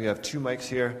question, we have 2 mics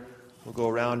here. We'll go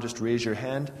around, just raise your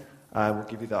hand. We'll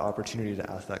give you the opportunity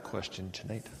to ask that question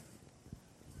tonight.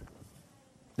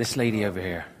 This lady over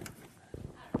here.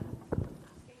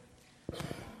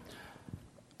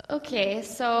 Okay,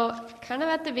 so kind of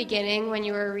at the beginning when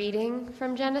you were reading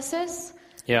from Genesis,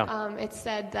 it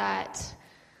said that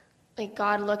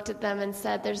God looked at them and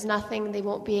said, there's nothing they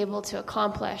won't be able to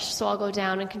accomplish, so I'll go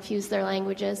down and confuse their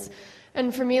languages.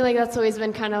 And for me, that's always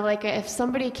been kind of if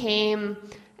somebody came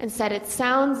and said, it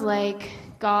sounds like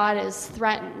God is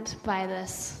threatened by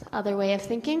this other way of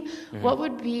thinking, what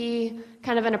would be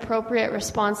kind of an appropriate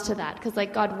response to that? Because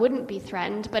God wouldn't be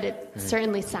threatened, but it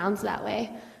certainly sounds that way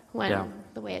when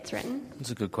the way it's written. That's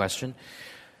a good question.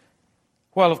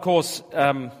 Well, of course,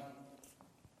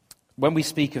 when we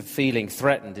speak of feeling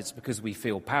threatened, it's because we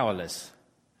feel powerless.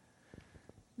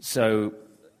 So,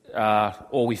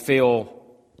 or we feel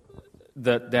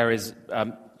that there is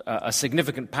a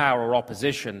significant power or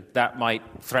opposition that might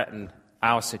threaten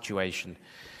our situation.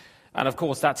 And of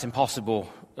course, that's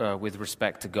impossible with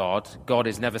respect to God. God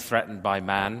is never threatened by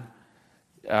man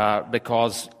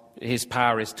because his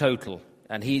power is total.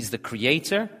 And he's the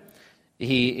creator,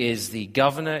 he is the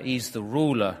governor, he's the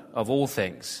ruler of all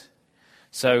things.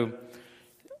 So,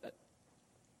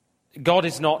 God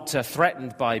is not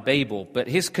threatened by Babel, but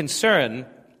his concern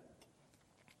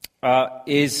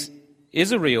is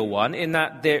a real one in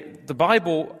that the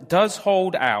Bible does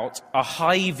hold out a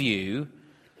high view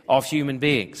of human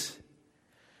beings.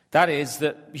 That is,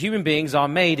 that human beings are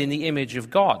made in the image of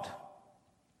God.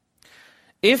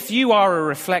 If you are a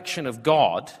reflection of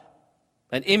God,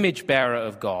 an image bearer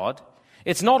of God,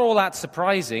 it's not all that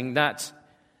surprising that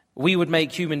we would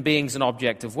make human beings an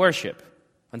object of worship.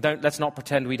 And let's not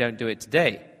pretend we don't do it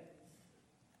today.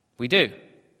 We do.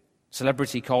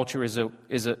 Celebrity culture is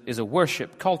a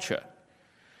worship culture.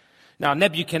 Now,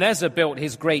 Nebuchadnezzar built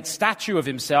his great statue of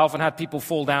himself and had people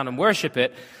fall down and worship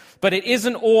it, but it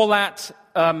isn't all that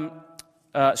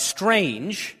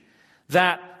strange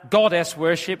that goddess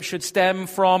worship should stem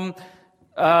from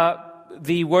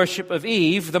the worship of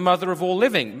Eve, the mother of all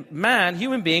living.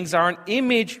 Human beings are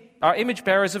image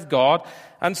bearers of God,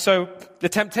 and so the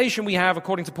temptation we have,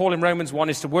 according to Paul in Romans 1,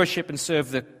 is to worship and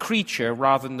serve the creature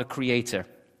rather than the Creator,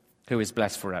 who is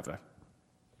blessed forever.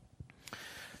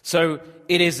 So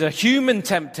it is a human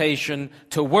temptation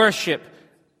to worship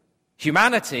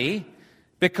humanity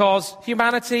because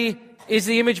humanity is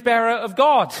the image bearer of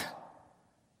God.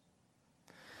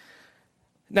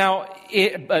 Now,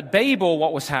 at Babel,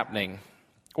 what was happening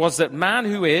was that man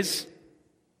who is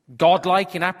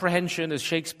godlike in apprehension, as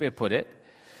Shakespeare put it,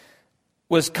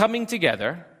 was coming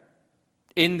together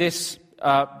in this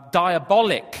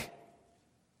diabolic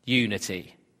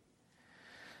unity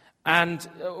and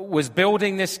was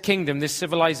building this kingdom, this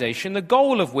civilization, the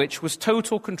goal of which was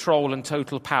total control and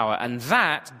total power, and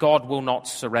that God will not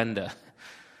surrender.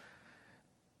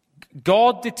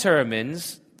 God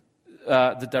determines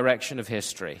the direction of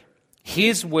history.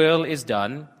 His will is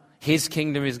done. His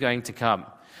kingdom is going to come.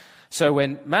 So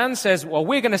when man says, well,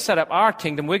 we're going to set up our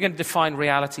kingdom, we're going to define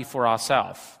reality for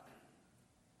ourselves,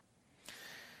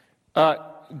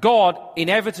 God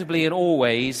inevitably and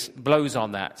always blows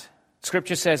on that.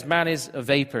 Scripture says man is a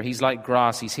vapor. He's like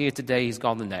grass. He's here today. He's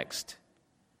gone the next.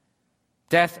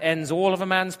 Death ends all of a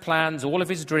man's plans, all of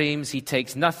his dreams. He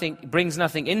takes nothing, brings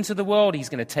nothing into the world. He's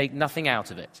going to take nothing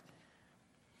out of it.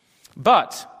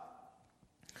 But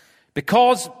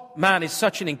because man is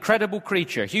such an incredible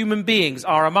creature, human beings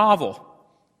are a marvel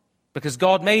because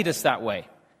God made us that way.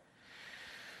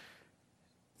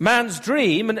 Man's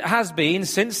dream has been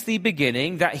since the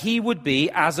beginning that he would be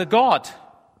as a god,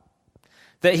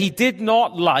 that he did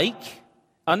not like,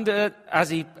 under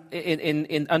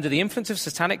the influence of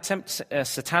satanic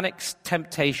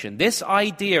temptation, this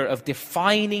idea of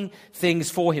defining things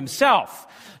for himself,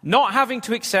 not having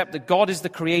to accept that God is the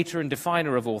creator and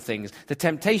definer of all things, the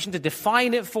temptation to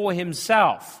define it for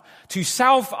himself, to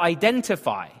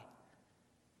self-identify,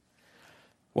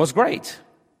 was great.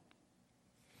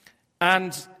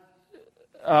 And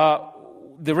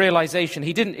the realization,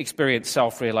 he didn't experience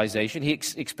self-realization, he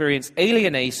experienced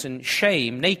alienation,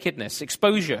 shame, nakedness,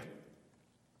 exposure.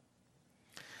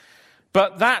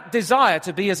 But that desire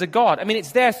to be as a god, I mean,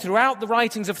 it's there throughout the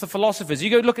writings of the philosophers. You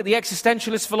go look at the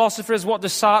existentialist philosophers, what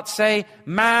does Sartre say?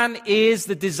 Man is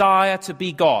the desire to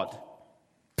be God.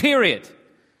 Period.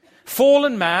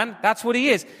 Fallen man, that's what he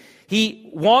is. He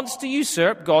wants to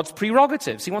usurp God's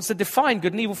prerogatives. He wants to define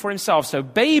good and evil for himself. So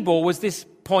Babel was this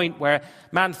point where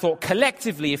man thought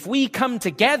collectively, if we come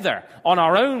together on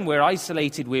our own, we're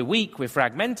isolated, we're weak, we're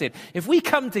fragmented. If we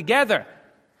come together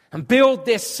and build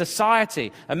this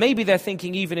society, and maybe they're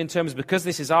thinking even in terms, because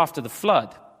this is after the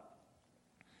flood,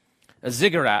 a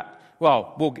ziggurat,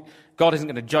 well, God isn't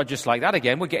going to judge us like that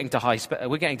again. We're getting to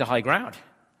high ground,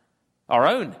 our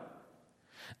own.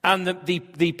 And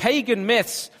the pagan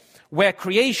myths where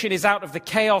creation is out of the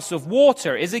chaos of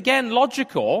water is again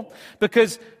logical,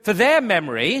 because for their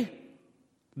memory,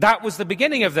 that was the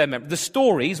beginning of their memory. The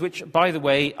stories, which, by the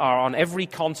way, are on every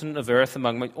continent of earth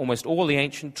among almost all the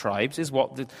ancient tribes, is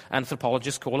what the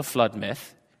anthropologists call a flood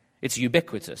myth. It's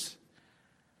ubiquitous.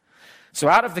 So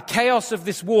out of the chaos of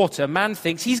this water, man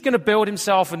thinks he's going to build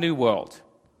himself a new world.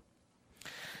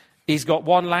 He's got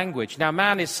one language. Now,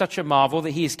 man is such a marvel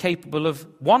that he is capable of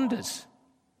wonders.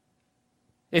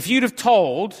 If you'd have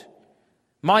told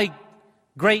my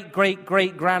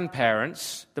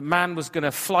great-great-great-grandparents that man was going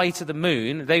to fly to the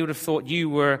moon, they would have thought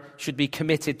you should be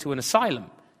committed to an asylum.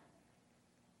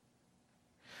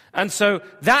 And so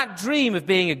that dream of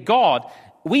being a god,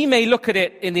 we may look at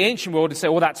it in the ancient world and say,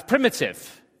 well, that's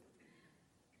primitive.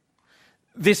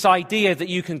 This idea that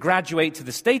you can graduate to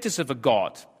the status of a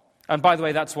god. And by the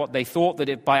way, that's what they thought,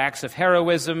 that by acts of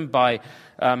heroism, by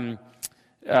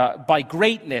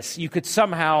greatness, you could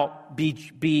somehow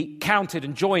be counted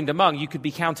and joined among, you could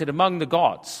be counted among the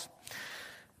gods.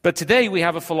 But today we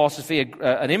have a philosophy,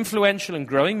 an influential and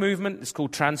growing movement, it's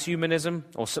called transhumanism,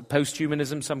 or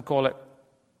posthumanism, some call it,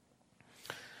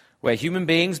 where human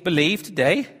beings believe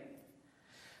today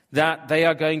that they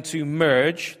are going to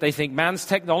merge. They think man's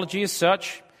technology is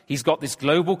such, he's got this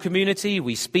global community,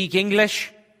 we speak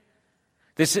English.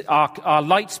 Our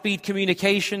light-speed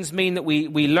communications mean that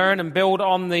we learn and build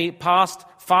on the past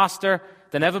faster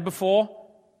than ever before.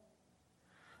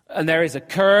 And there is a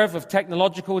curve of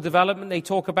technological development they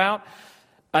talk about.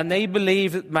 And they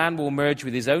believe that man will merge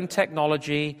with his own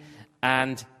technology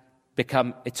and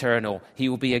become eternal. He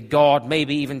will be a god,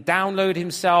 maybe even download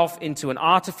himself into an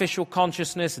artificial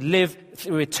consciousness, live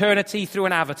through eternity through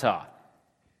an avatar.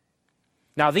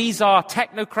 Now, these are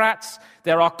technocrats.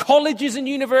 There are colleges and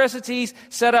universities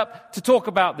set up to talk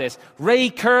about this. Ray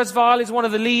Kurzweil is one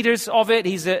of the leaders of it.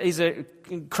 He's an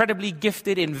incredibly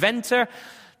gifted inventor.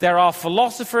 There are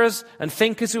philosophers and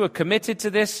thinkers who are committed to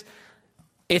this.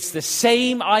 It's the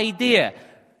same idea.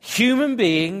 Human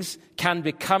beings can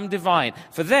become divine.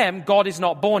 For them, God is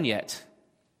not born yet.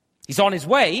 He's on his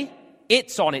way.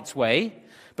 It's on its way.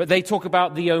 But they talk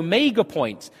about the omega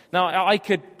point. Now, I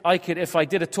could, if I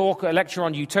did a lecture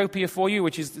on utopia for you,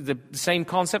 which is the same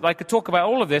concept, I could talk about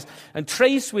all of this and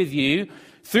trace with you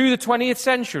through the 20th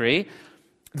century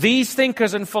these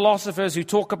thinkers and philosophers who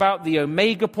talk about the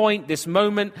omega point, this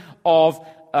moment of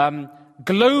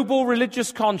global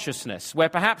religious consciousness, where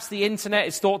perhaps the internet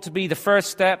is thought to be the first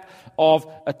step of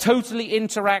a totally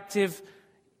interactive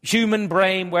human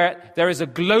brain where there is a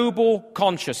global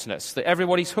consciousness that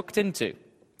everybody's hooked into.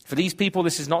 For these people,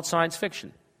 this is not science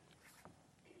fiction.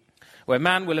 Where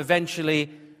man will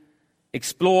eventually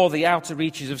explore the outer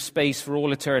reaches of space for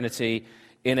all eternity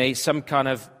in some kind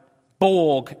of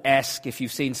Borg-esque, if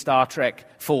you've seen Star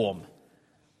Trek, form.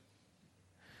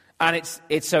 And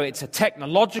it's a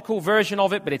technological version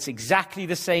of it, but it's exactly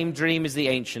the same dream as the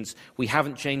ancients. We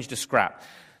haven't changed a scrap.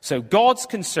 So God's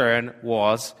concern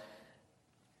was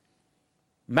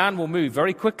man will move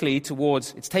very quickly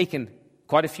towards, it's taken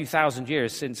quite a few thousand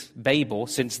years since Babel,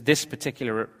 since this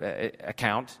particular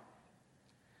account,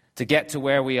 to get to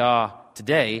where we are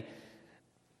today.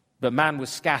 But man was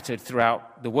scattered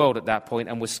throughout the world at that point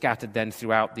and was scattered then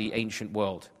throughout the ancient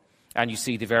world. And you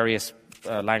see the various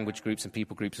language groups and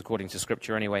people groups, according to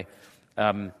Scripture anyway,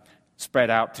 spread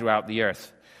out throughout the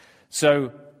earth.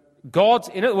 So God,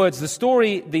 in other words, the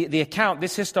story, the account,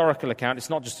 this historical account,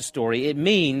 it's not just a story. It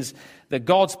means that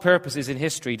God's purposes in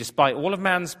history, despite all of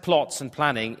man's plots and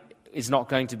planning, is not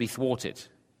going to be thwarted.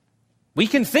 We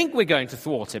can think we're going to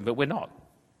thwart him, but we're not.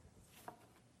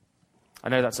 I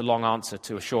know that's a long answer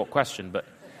to a short question, but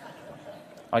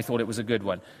I thought it was a good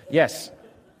one. Yes.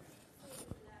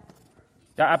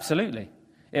 Yeah, absolutely.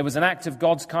 It was an act of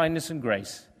God's kindness and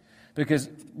grace. Because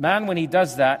man, when he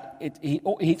does that,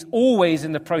 he's always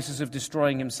in the process of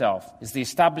destroying himself. It's the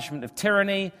establishment of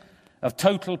tyranny, of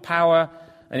total power,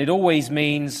 and it always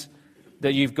means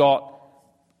that you've got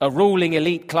a ruling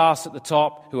elite class at the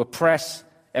top who oppress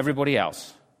everybody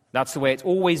else. That's the way it's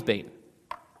always been.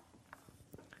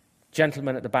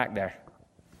 Gentleman at the back there.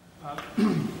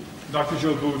 Dr.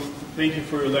 Joe Booth, thank you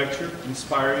for your lecture,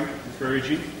 inspiring,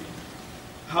 encouraging.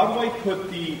 How do I put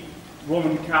the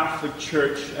Roman Catholic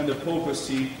Church and the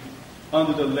papacy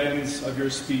under the lens of your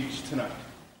speech tonight?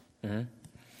 Mm-hmm.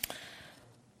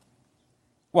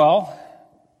 Well,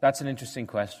 that's an interesting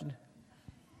question.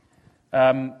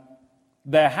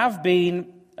 There have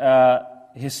been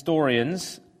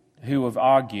historians who have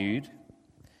argued,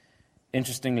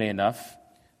 interestingly enough,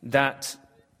 that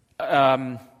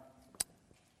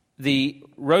the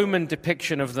Roman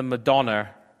depiction of the Madonna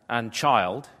and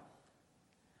child,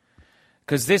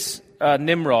 because this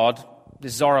Nimrod,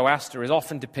 this Zoroaster, is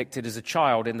often depicted as a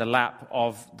child in the lap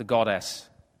of the goddess.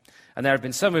 And there have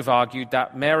been some who've argued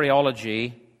that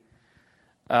Mariology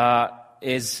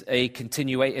is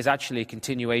actually a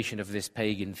continuation of this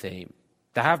pagan theme.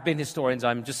 There have been historians,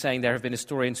 I'm just saying there have been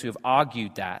historians who have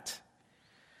argued that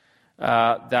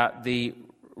the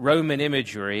Roman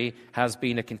imagery has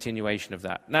been a continuation of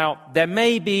that. Now, there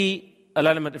may be an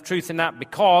element of truth in that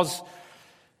because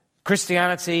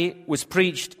Christianity was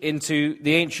preached into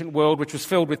the ancient world, which was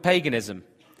filled with paganism.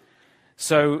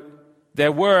 So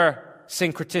there were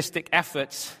syncretistic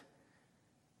efforts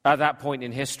at that point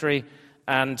in history,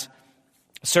 and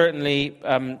certainly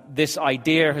this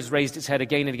idea has raised its head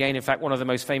again and again. In fact, one of the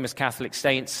most famous Catholic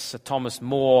saints, Sir Thomas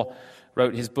More,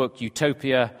 wrote his book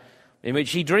Utopia, in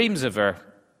which he dreams of a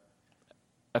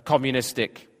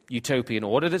communistic utopian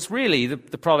order that's really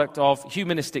the product of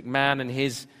humanistic man and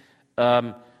his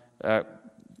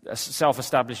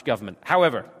self-established government.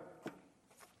 However,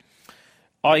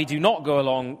 I do not go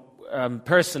along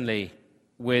personally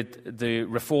with the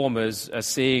reformers as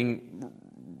seeing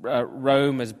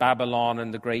Rome as Babylon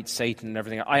and the great Satan and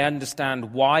everything. I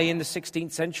understand why in the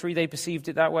 16th century they perceived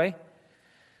it that way,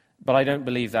 but I don't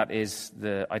believe that is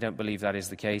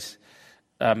the case.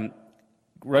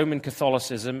 Roman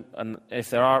Catholicism, and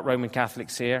if there are Roman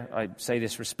Catholics here, I say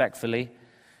this respectfully.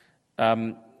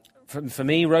 For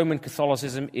me, Roman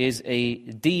Catholicism is a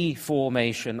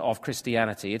deformation of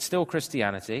Christianity. It's still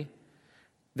Christianity.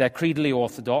 They're creedally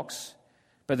orthodox,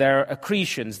 but there are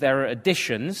accretions, there are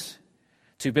additions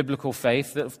to biblical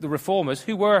faith that the reformers,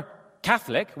 who were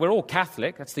Catholic, we're all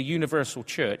Catholic, that's the universal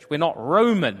church. We're not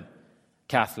Roman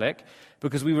Catholic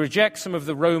because we reject some of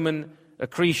the Roman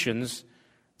accretions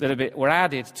that were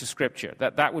added to Scripture.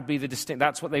 That would be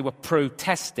that's what they were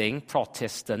Protestants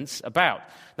about.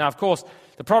 Now, of course,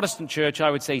 the Protestant church, I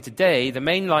would say today, the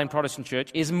mainline Protestant church,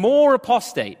 is more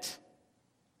apostate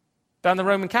than the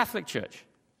Roman Catholic Church.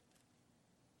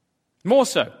 More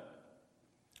so.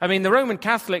 I mean, the Roman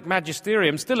Catholic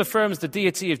magisterium still affirms the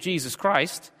deity of Jesus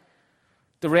Christ,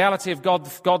 the reality of God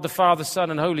the Father, Son,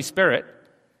 and Holy Spirit,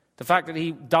 the fact that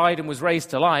he died and was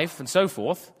raised to life, and so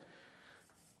forth.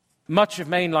 Much of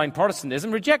mainline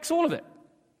Protestantism rejects all of it.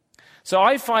 So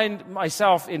I find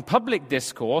myself in public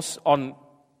discourse on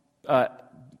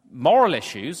moral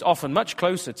issues, often much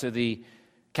closer to the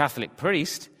Catholic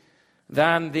priest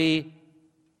than the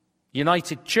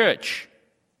United Church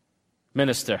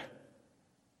minister,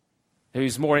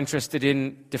 who's more interested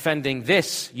in defending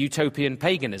this utopian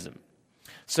paganism.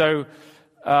 So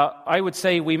I would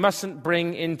say we mustn't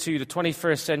bring into the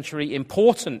 21st century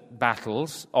important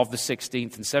battles of the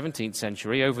 16th and 17th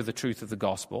century over the truth of the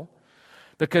gospel,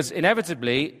 because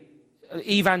inevitably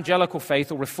evangelical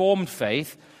faith or reformed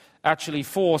faith actually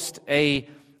forced a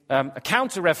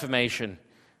counter-reformation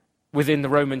within the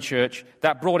Roman Church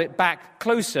that brought it back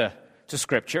closer to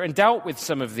Scripture and dealt with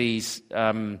some of these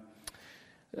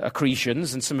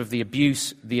accretions and some of the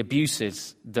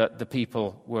abuses that the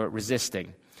people were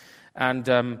resisting. And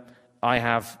I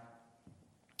have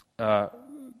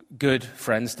good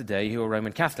friends today who are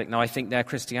Roman Catholic. Now, I think their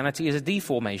Christianity is a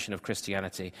deformation of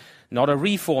Christianity, not a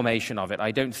reformation of it.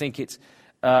 I don't think it's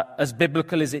as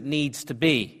biblical as it needs to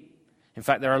be. In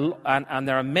fact, there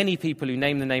are many people who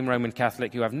name the name Roman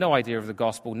Catholic who have no idea of the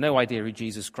gospel, no idea who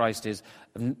Jesus Christ is,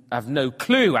 have no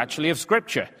clue, actually, of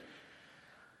Scripture.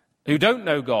 who don't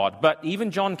know God. But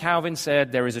even John Calvin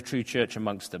said there is a true church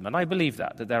amongst them. And I believe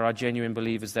that there are genuine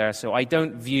believers there. So I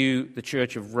don't view the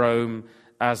Church of Rome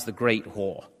as the great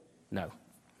whore. No.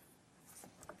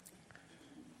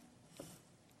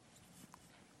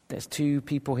 There's two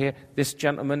people here. This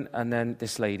gentleman and then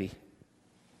this lady.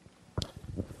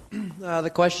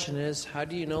 The question is, how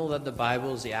do you know that the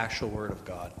Bible is the actual Word of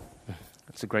God?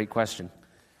 That's a great question.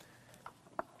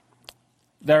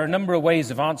 There are a number of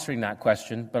ways of answering that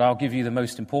question, but I'll give you the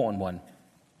most important one.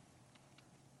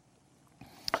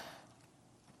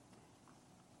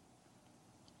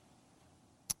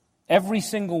 Every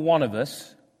single one of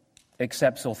us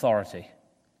accepts authority.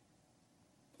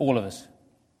 All of us.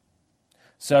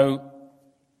 So,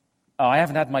 I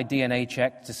haven't had my DNA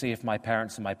checked to see if my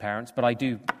parents are my parents, but I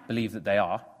do believe that they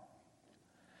are.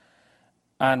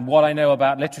 And what I know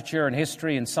about literature and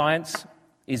history and science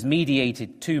is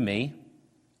mediated to me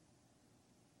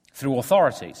through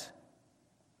authorities.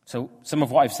 So some of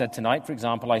what I've said tonight, for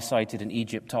example, I cited an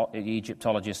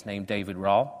Egyptologist named David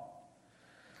Rall,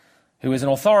 who is an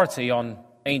authority on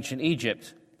ancient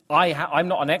Egypt. I'm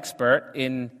not an expert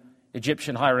in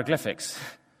Egyptian hieroglyphics.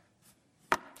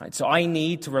 Right, so I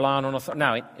need to rely on authority.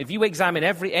 Now, if you examine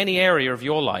any area of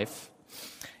your life,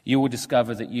 you will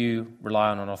discover that you rely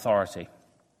on an authority.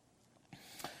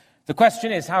 The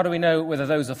question is, how do we know whether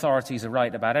those authorities are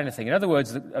right about anything? In other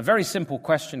words, a very simple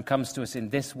question comes to us in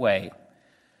this way.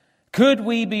 Could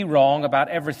we be wrong about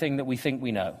everything that we think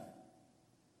we know?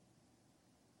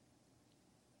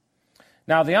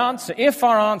 Now, if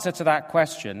our answer to that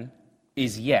question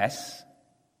is yes,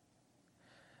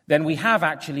 then we have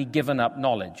actually given up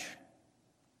knowledge.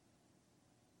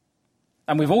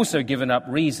 And we've also given up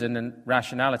reason and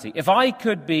rationality. If I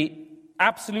could be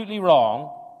absolutely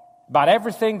wrong about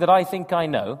everything that I think I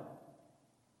know,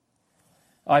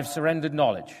 I've surrendered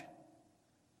knowledge.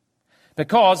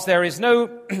 Because there is no,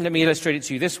 let me illustrate it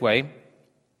to you this way.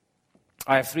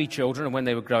 I have 3 children, and when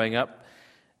they were growing up,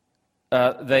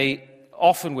 they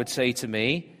often would say to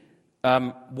me,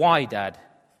 why, Dad?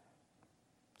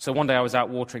 So one day I was out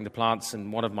watering the plants,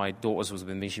 and one of my daughters was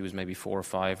with me. She was maybe 4 or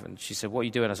 5, and she said, what are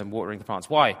you doing? As I'm watering the plants.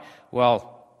 Why?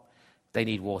 Well, they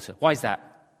need water. Why is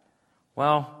that?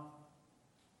 Well,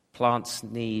 plants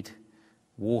need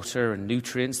water and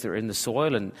nutrients that are in the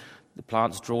soil, and the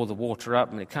plants draw the water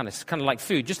up, and it's kind of like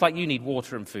food, just like you need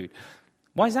water and food.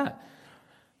 Why is that?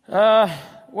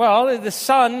 Well, the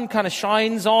sun kind of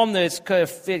shines on this,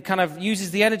 it kind of uses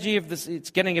the energy of this.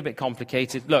 It's getting a bit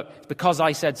complicated. Look, because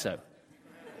I said so.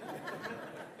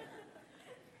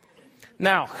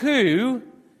 Now, who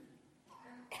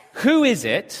is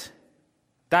it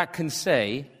that can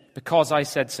say, because I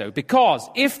said so? Because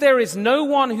if there is no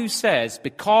one who says,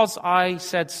 because I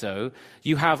said so,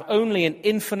 you have only an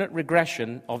infinite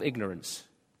regression of ignorance.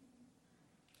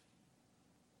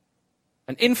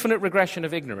 An infinite regression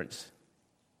of ignorance.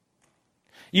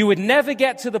 You would never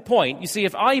get to the point, you see,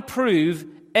 if I prove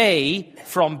A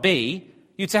from B,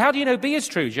 you'd say, how do you know B is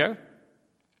true, Joe?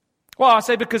 Well, I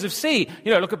say because of C.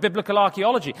 Look at biblical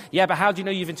archaeology. Yeah, but how do you know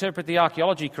you've interpreted the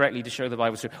archaeology correctly to show the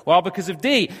Bible's true? Well, because of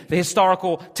D, the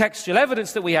historical textual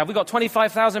evidence that we have. We've got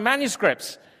 25,000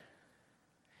 manuscripts.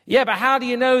 Yeah, but how do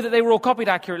you know that they were all copied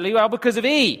accurately? Well, because of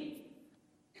E.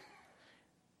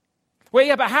 Well,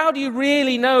 yeah, but how do you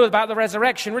really know about the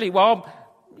resurrection, really? Well,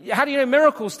 how do you know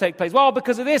miracles take place? Well,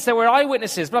 because of this, there were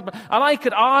eyewitnesses. Blah, blah. And I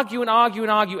could argue and argue and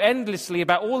argue endlessly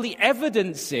about all the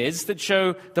evidences that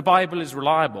show the Bible is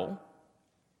reliable.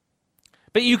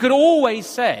 But you could always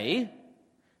say,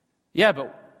 yeah,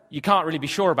 but you can't really be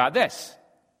sure about this.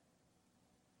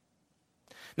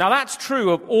 Now, that's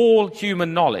true of all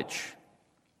human knowledge.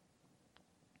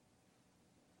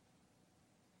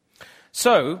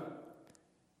 So,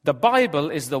 the Bible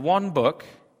is the one book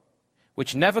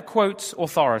which never quotes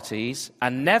authorities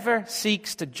and never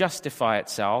seeks to justify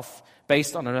itself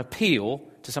based on an appeal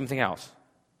to something else.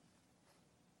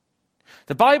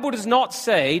 The Bible does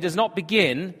not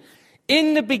begin,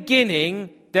 in the beginning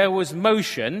there was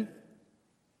motion,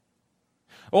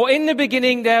 or in the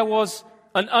beginning there was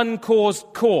an uncaused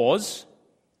cause.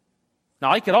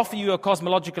 Now, I could offer you a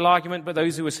cosmological argument, but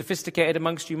those who are sophisticated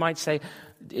amongst you might say,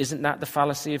 isn't that the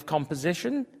fallacy of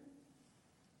composition?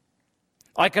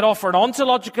 I could offer an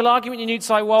ontological argument, and you'd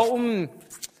say, well,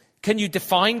 can you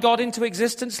define God into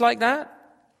existence like that?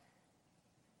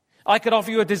 I could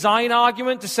offer you a design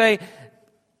argument to say,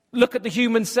 look at the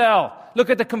human cell. Look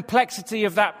at the complexity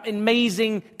of that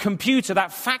amazing computer,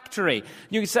 that factory.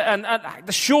 You say, and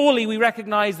surely we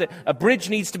recognize that a bridge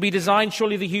needs to be designed.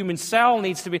 Surely the human cell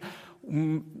needs to be.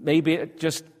 Maybe it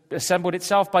just assembled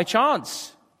itself by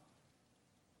chance.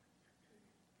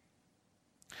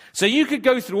 So you could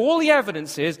go through all the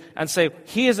evidences and say,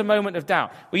 here's a moment of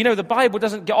doubt. Well, you know, the Bible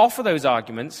doesn't offer those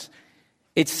arguments.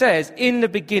 It says, in the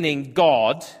beginning,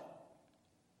 God.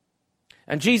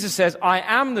 And Jesus says, I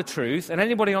am the truth, and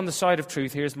anybody on the side of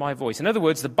truth hears my voice. In other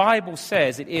words, the Bible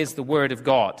says it is the Word of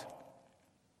God.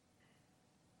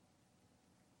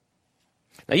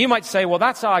 Now, you might say, well,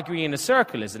 that's arguing in a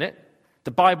circle, isn't it?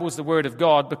 The Bible is the Word of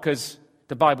God because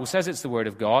the Bible says it's the Word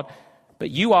of God. But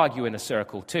you argue in a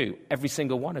circle too, every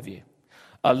single one of you.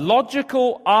 A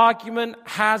logical argument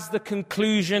has the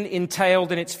conclusion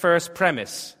entailed in its first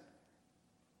premise.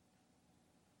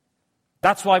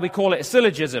 That's why we call it a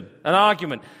syllogism, an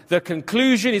argument. The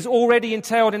conclusion is already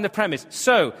entailed in the premise.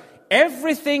 So,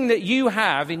 everything that you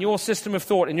have in your system of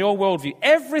thought, in your worldview,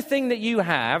 everything that you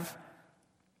have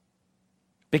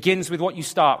begins with what you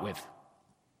start with.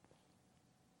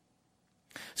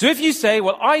 So if you say,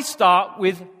 well, I start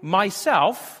with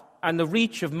myself and the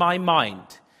reach of my mind,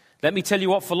 let me tell you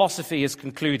what philosophy has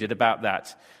concluded about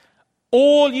that.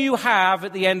 All you have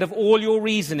at the end of all your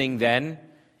reasoning then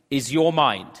is your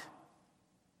mind.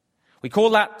 We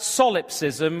call that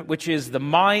solipsism, which is the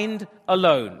mind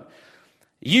alone.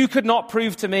 You could not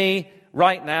prove to me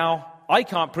right now, I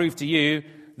can't prove to you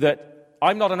that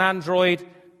I'm not an android,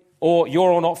 or you're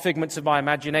all not figments of my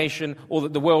imagination, or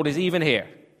that the world is even here.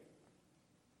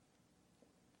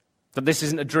 That this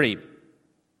isn't a dream.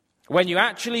 When you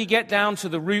actually get down to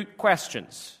the root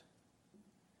questions,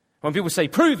 when people say,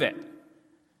 prove it,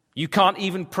 you can't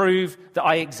even prove that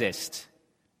I exist.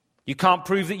 You can't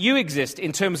prove that you exist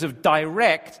in terms of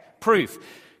direct proof.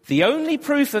 The only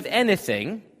proof of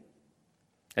anything,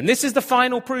 and this is the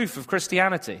final proof of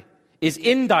Christianity, is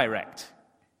indirect.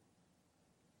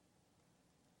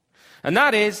 And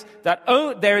that is that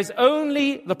there is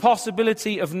only the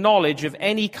possibility of knowledge of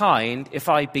any kind if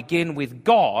I begin with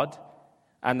God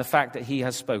and the fact that He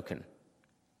has spoken.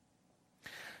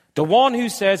 The one who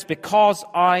says, because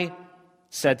I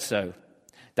said so.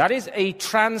 That is a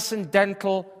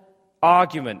transcendental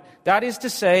argument. That is to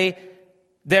say,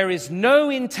 there is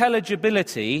no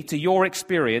intelligibility to your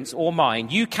experience or mine.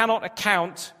 You cannot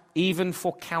account even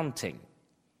for counting.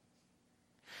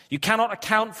 You cannot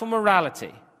account for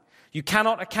morality. You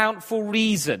cannot account for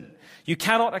reason. You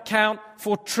cannot account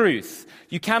for truth.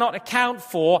 You cannot account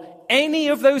for any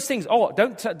of those things. Oh,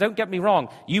 don't get me wrong.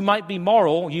 You might be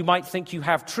moral. You might think you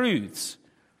have truths.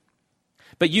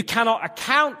 But you cannot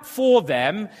account for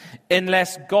them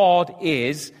unless God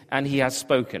is and He has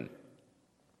spoken.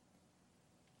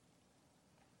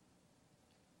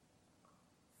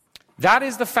 That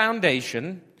is the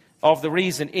foundation of the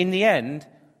reason, in the end,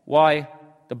 why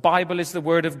the Bible is the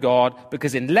Word of God,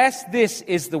 because unless this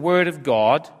is the Word of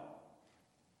God,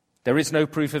 there is no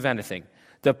proof of anything.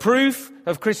 The proof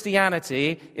of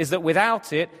Christianity is that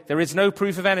without it, there is no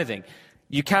proof of anything.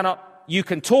 You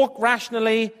can talk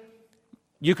rationally,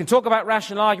 you can talk about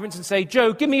rational arguments and say,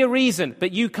 Joe, give me a reason,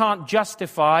 but you can't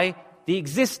justify the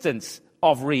existence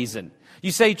of reason.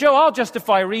 You say, Joe, I'll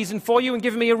justify a reason for you and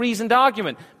give me a reasoned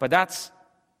argument. But that's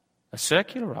a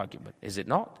circular argument, is it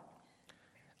not?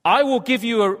 I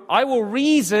will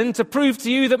reason to prove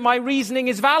to you that my reasoning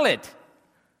is valid.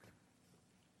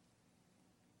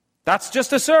 That's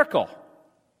just a circle.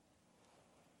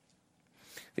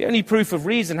 The only proof of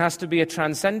reason has to be a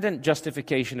transcendent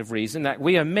justification of reason, that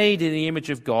we are made in the image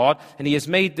of God, and He has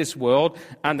made this world,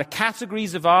 and the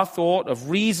categories of our thought, of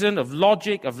reason, of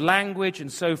logic, of language,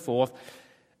 and so forth,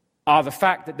 are the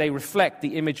fact that they reflect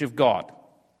the image of God.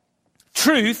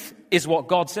 Truth is what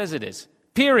God says it is.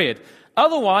 Period.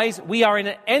 Otherwise, we are in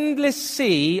an endless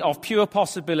sea of pure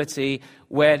possibility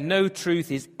where no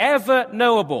truth is ever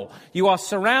knowable. You are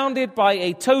surrounded by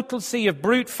a total sea of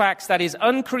brute facts that is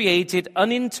uncreated,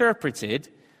 uninterpreted,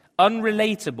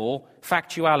 unrelatable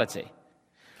factuality.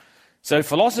 So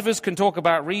philosophers can talk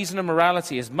about reason and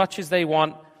morality as much as they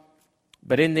want,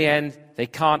 but in the end, they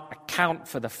can't account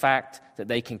for the fact that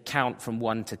they can count from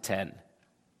 1 to 10.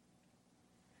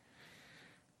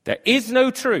 There is no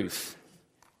truth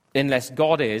unless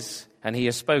God is and He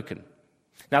has spoken.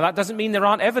 Now, that doesn't mean there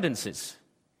aren't evidences.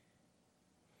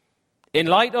 In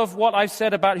light of what I've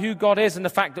said about who God is and the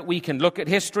fact that we can look at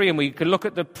history and we can look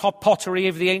at the pottery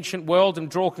of the ancient world and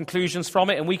draw conclusions from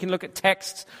it, and we can look at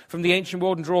texts from the ancient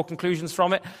world and draw conclusions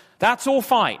from it, that's all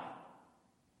fine.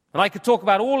 And I could talk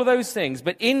about all of those things,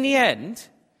 but in the end,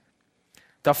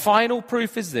 the final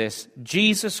proof is this: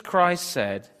 Jesus Christ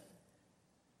said,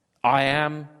 I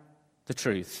am the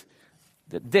truth.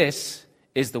 That this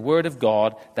is the Word of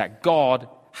God, that God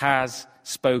has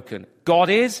spoken. God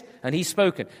is, and He's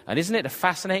spoken. And isn't it a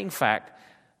fascinating fact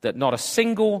that not a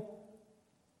single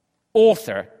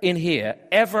author in here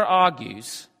ever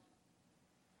argues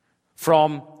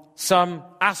from some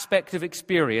aspect of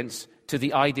experience to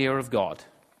the idea of God.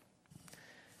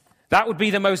 That would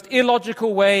be the most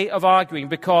illogical way of arguing,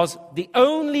 because the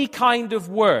only kind of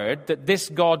word that this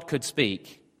God could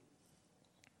speak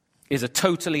is a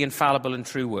totally infallible and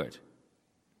true word.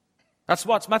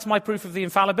 That's my proof of the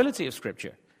infallibility of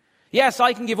Scripture. Yes,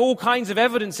 I can give all kinds of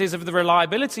evidences of the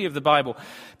reliability of the Bible,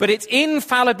 but its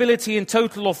infallibility and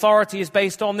total authority is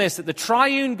based on this, that the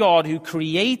triune God who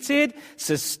created,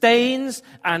 sustains,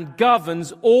 and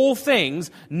governs all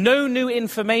things, no new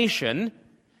information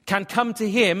can come to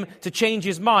him to change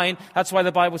his mind. That's why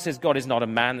the Bible says God is not a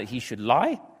man that he should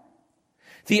lie.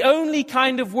 The only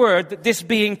kind of word that this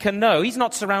being can know, he's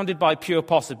not surrounded by pure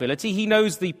possibility. He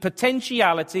knows the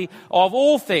potentiality of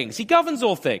all things. He governs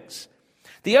all things.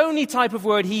 The only type of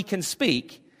word he can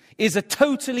speak is a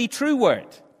totally true word,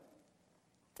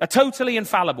 a totally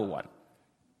infallible one.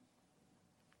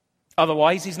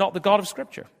 Otherwise, he's not the God of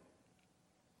Scripture.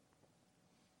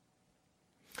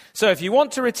 So if you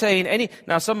want to retain any...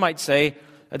 Now, some might say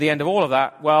at the end of all of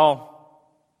that, well,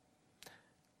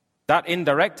 that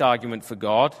indirect argument for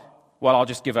God, well, I'll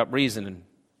just give up reason and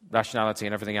rationality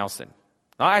and everything else then.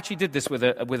 I actually did this with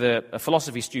a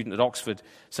philosophy student at Oxford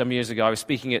some years ago. I was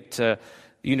speaking at the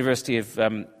University of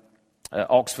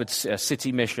Oxford's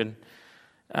City Mission,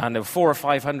 and there were 400 or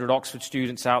 500 Oxford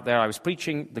students out there. I was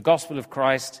preaching the gospel of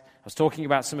Christ. I was talking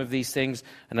about some of these things,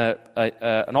 and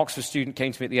an Oxford student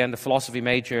came to me at the end, a philosophy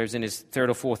major, he was in his third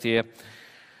or fourth year,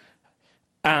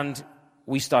 and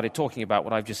we started talking about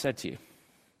what I've just said to you.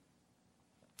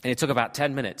 And it took about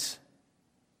 10 minutes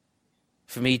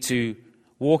for me to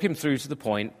walk him through to the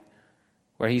point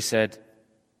where he said,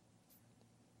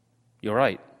 "You're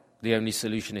right, the only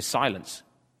solution is silence."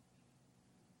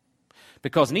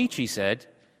 Because Nietzsche said,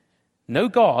 no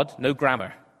God, no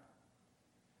grammar.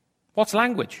 What's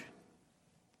language?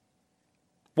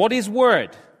 What is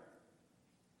word?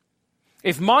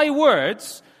 If my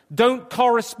words don't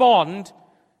correspond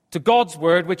to God's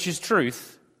word, which is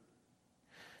truth,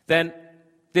 then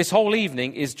this whole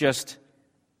evening is just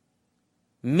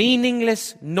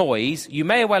meaningless noise. You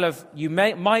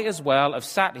might as well have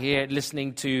sat here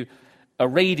listening to a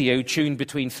radio tuned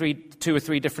between 2 or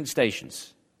 3 different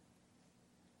stations.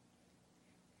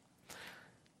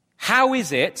 How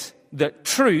is it that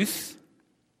truth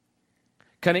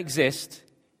can exist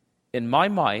in my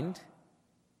mind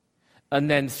and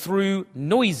then through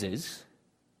noises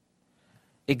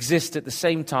exist at the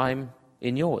same time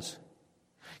in yours?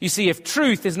 You see, if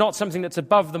truth is not something that's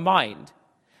above the mind,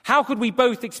 how could we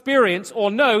both experience or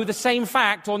know the same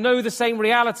fact or know the same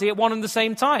reality at one and the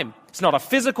same time? It's not a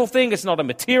physical thing. It's not a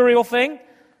material thing.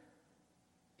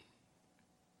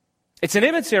 It's an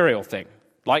immaterial thing,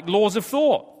 like laws of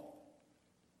thought.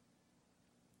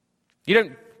 You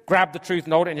don't grab the truth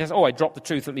and hold it and just, I dropped the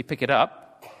truth, let me pick it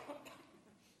up.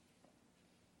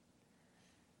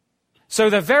 So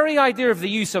the very idea of the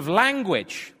use of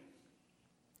language,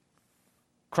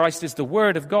 Christ is the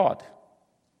Word of God.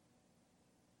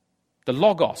 The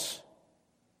Logos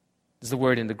is the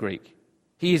word in the Greek.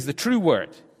 He is the true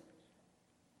word.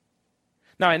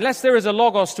 Now, unless there is a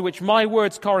Logos to which my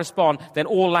words correspond, then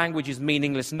all language is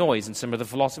meaningless noise, and some of the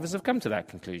philosophers have come to that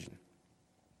conclusion.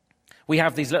 We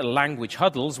have these little language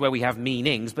huddles where we have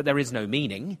meanings, but there is no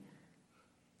meaning.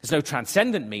 There's no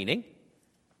transcendent meaning.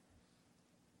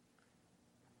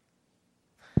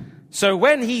 So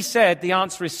when he said the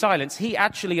answer is silence, he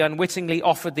actually unwittingly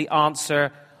offered the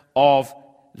answer of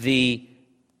the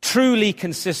truly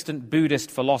consistent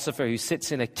Buddhist philosopher who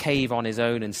sits in a cave on his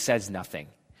own and says nothing.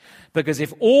 Because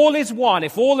if all is one,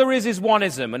 if all there is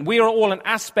oneism, and we are all an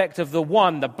aspect of the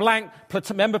one, the blank,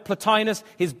 remember Plotinus,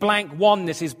 his blank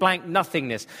oneness, his blank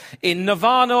nothingness. In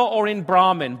Nirvana or in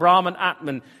Brahman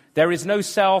Atman, there is no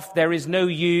self, there is no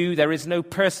you, there is no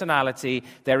personality,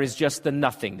 there is just the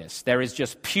nothingness. There is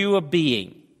just pure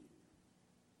being.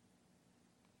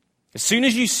 As soon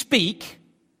as you speak,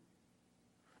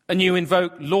 and you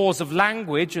invoke laws of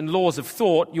language and laws of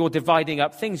thought, you're dividing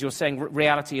up things. You're saying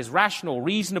reality is rational,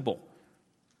 reasonable.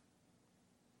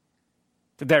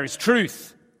 That there is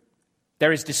truth.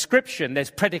 There is description.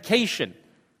 There's predication.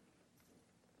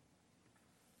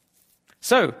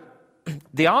 So,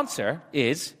 the answer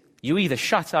is, you either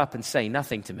shut up and say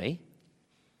nothing to me,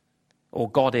 or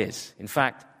God is. In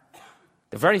fact,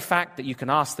 the very fact that you can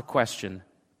ask the question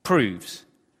proves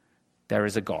there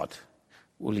is a God.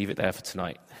 We'll leave it there for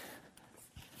tonight.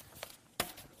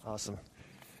 Awesome.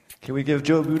 Can we give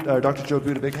Dr. Joe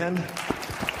Boot a big hand?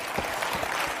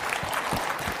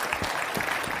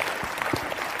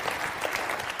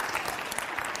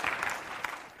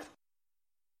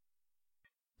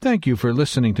 Thank you for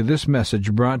listening to this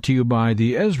message brought to you by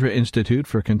the Ezra Institute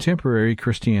for Contemporary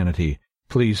Christianity.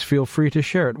 Please feel free to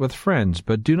share it with friends,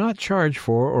 but do not charge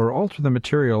for or alter the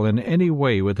material in any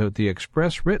way without the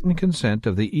express written consent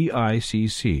of the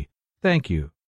EICC. Thank you.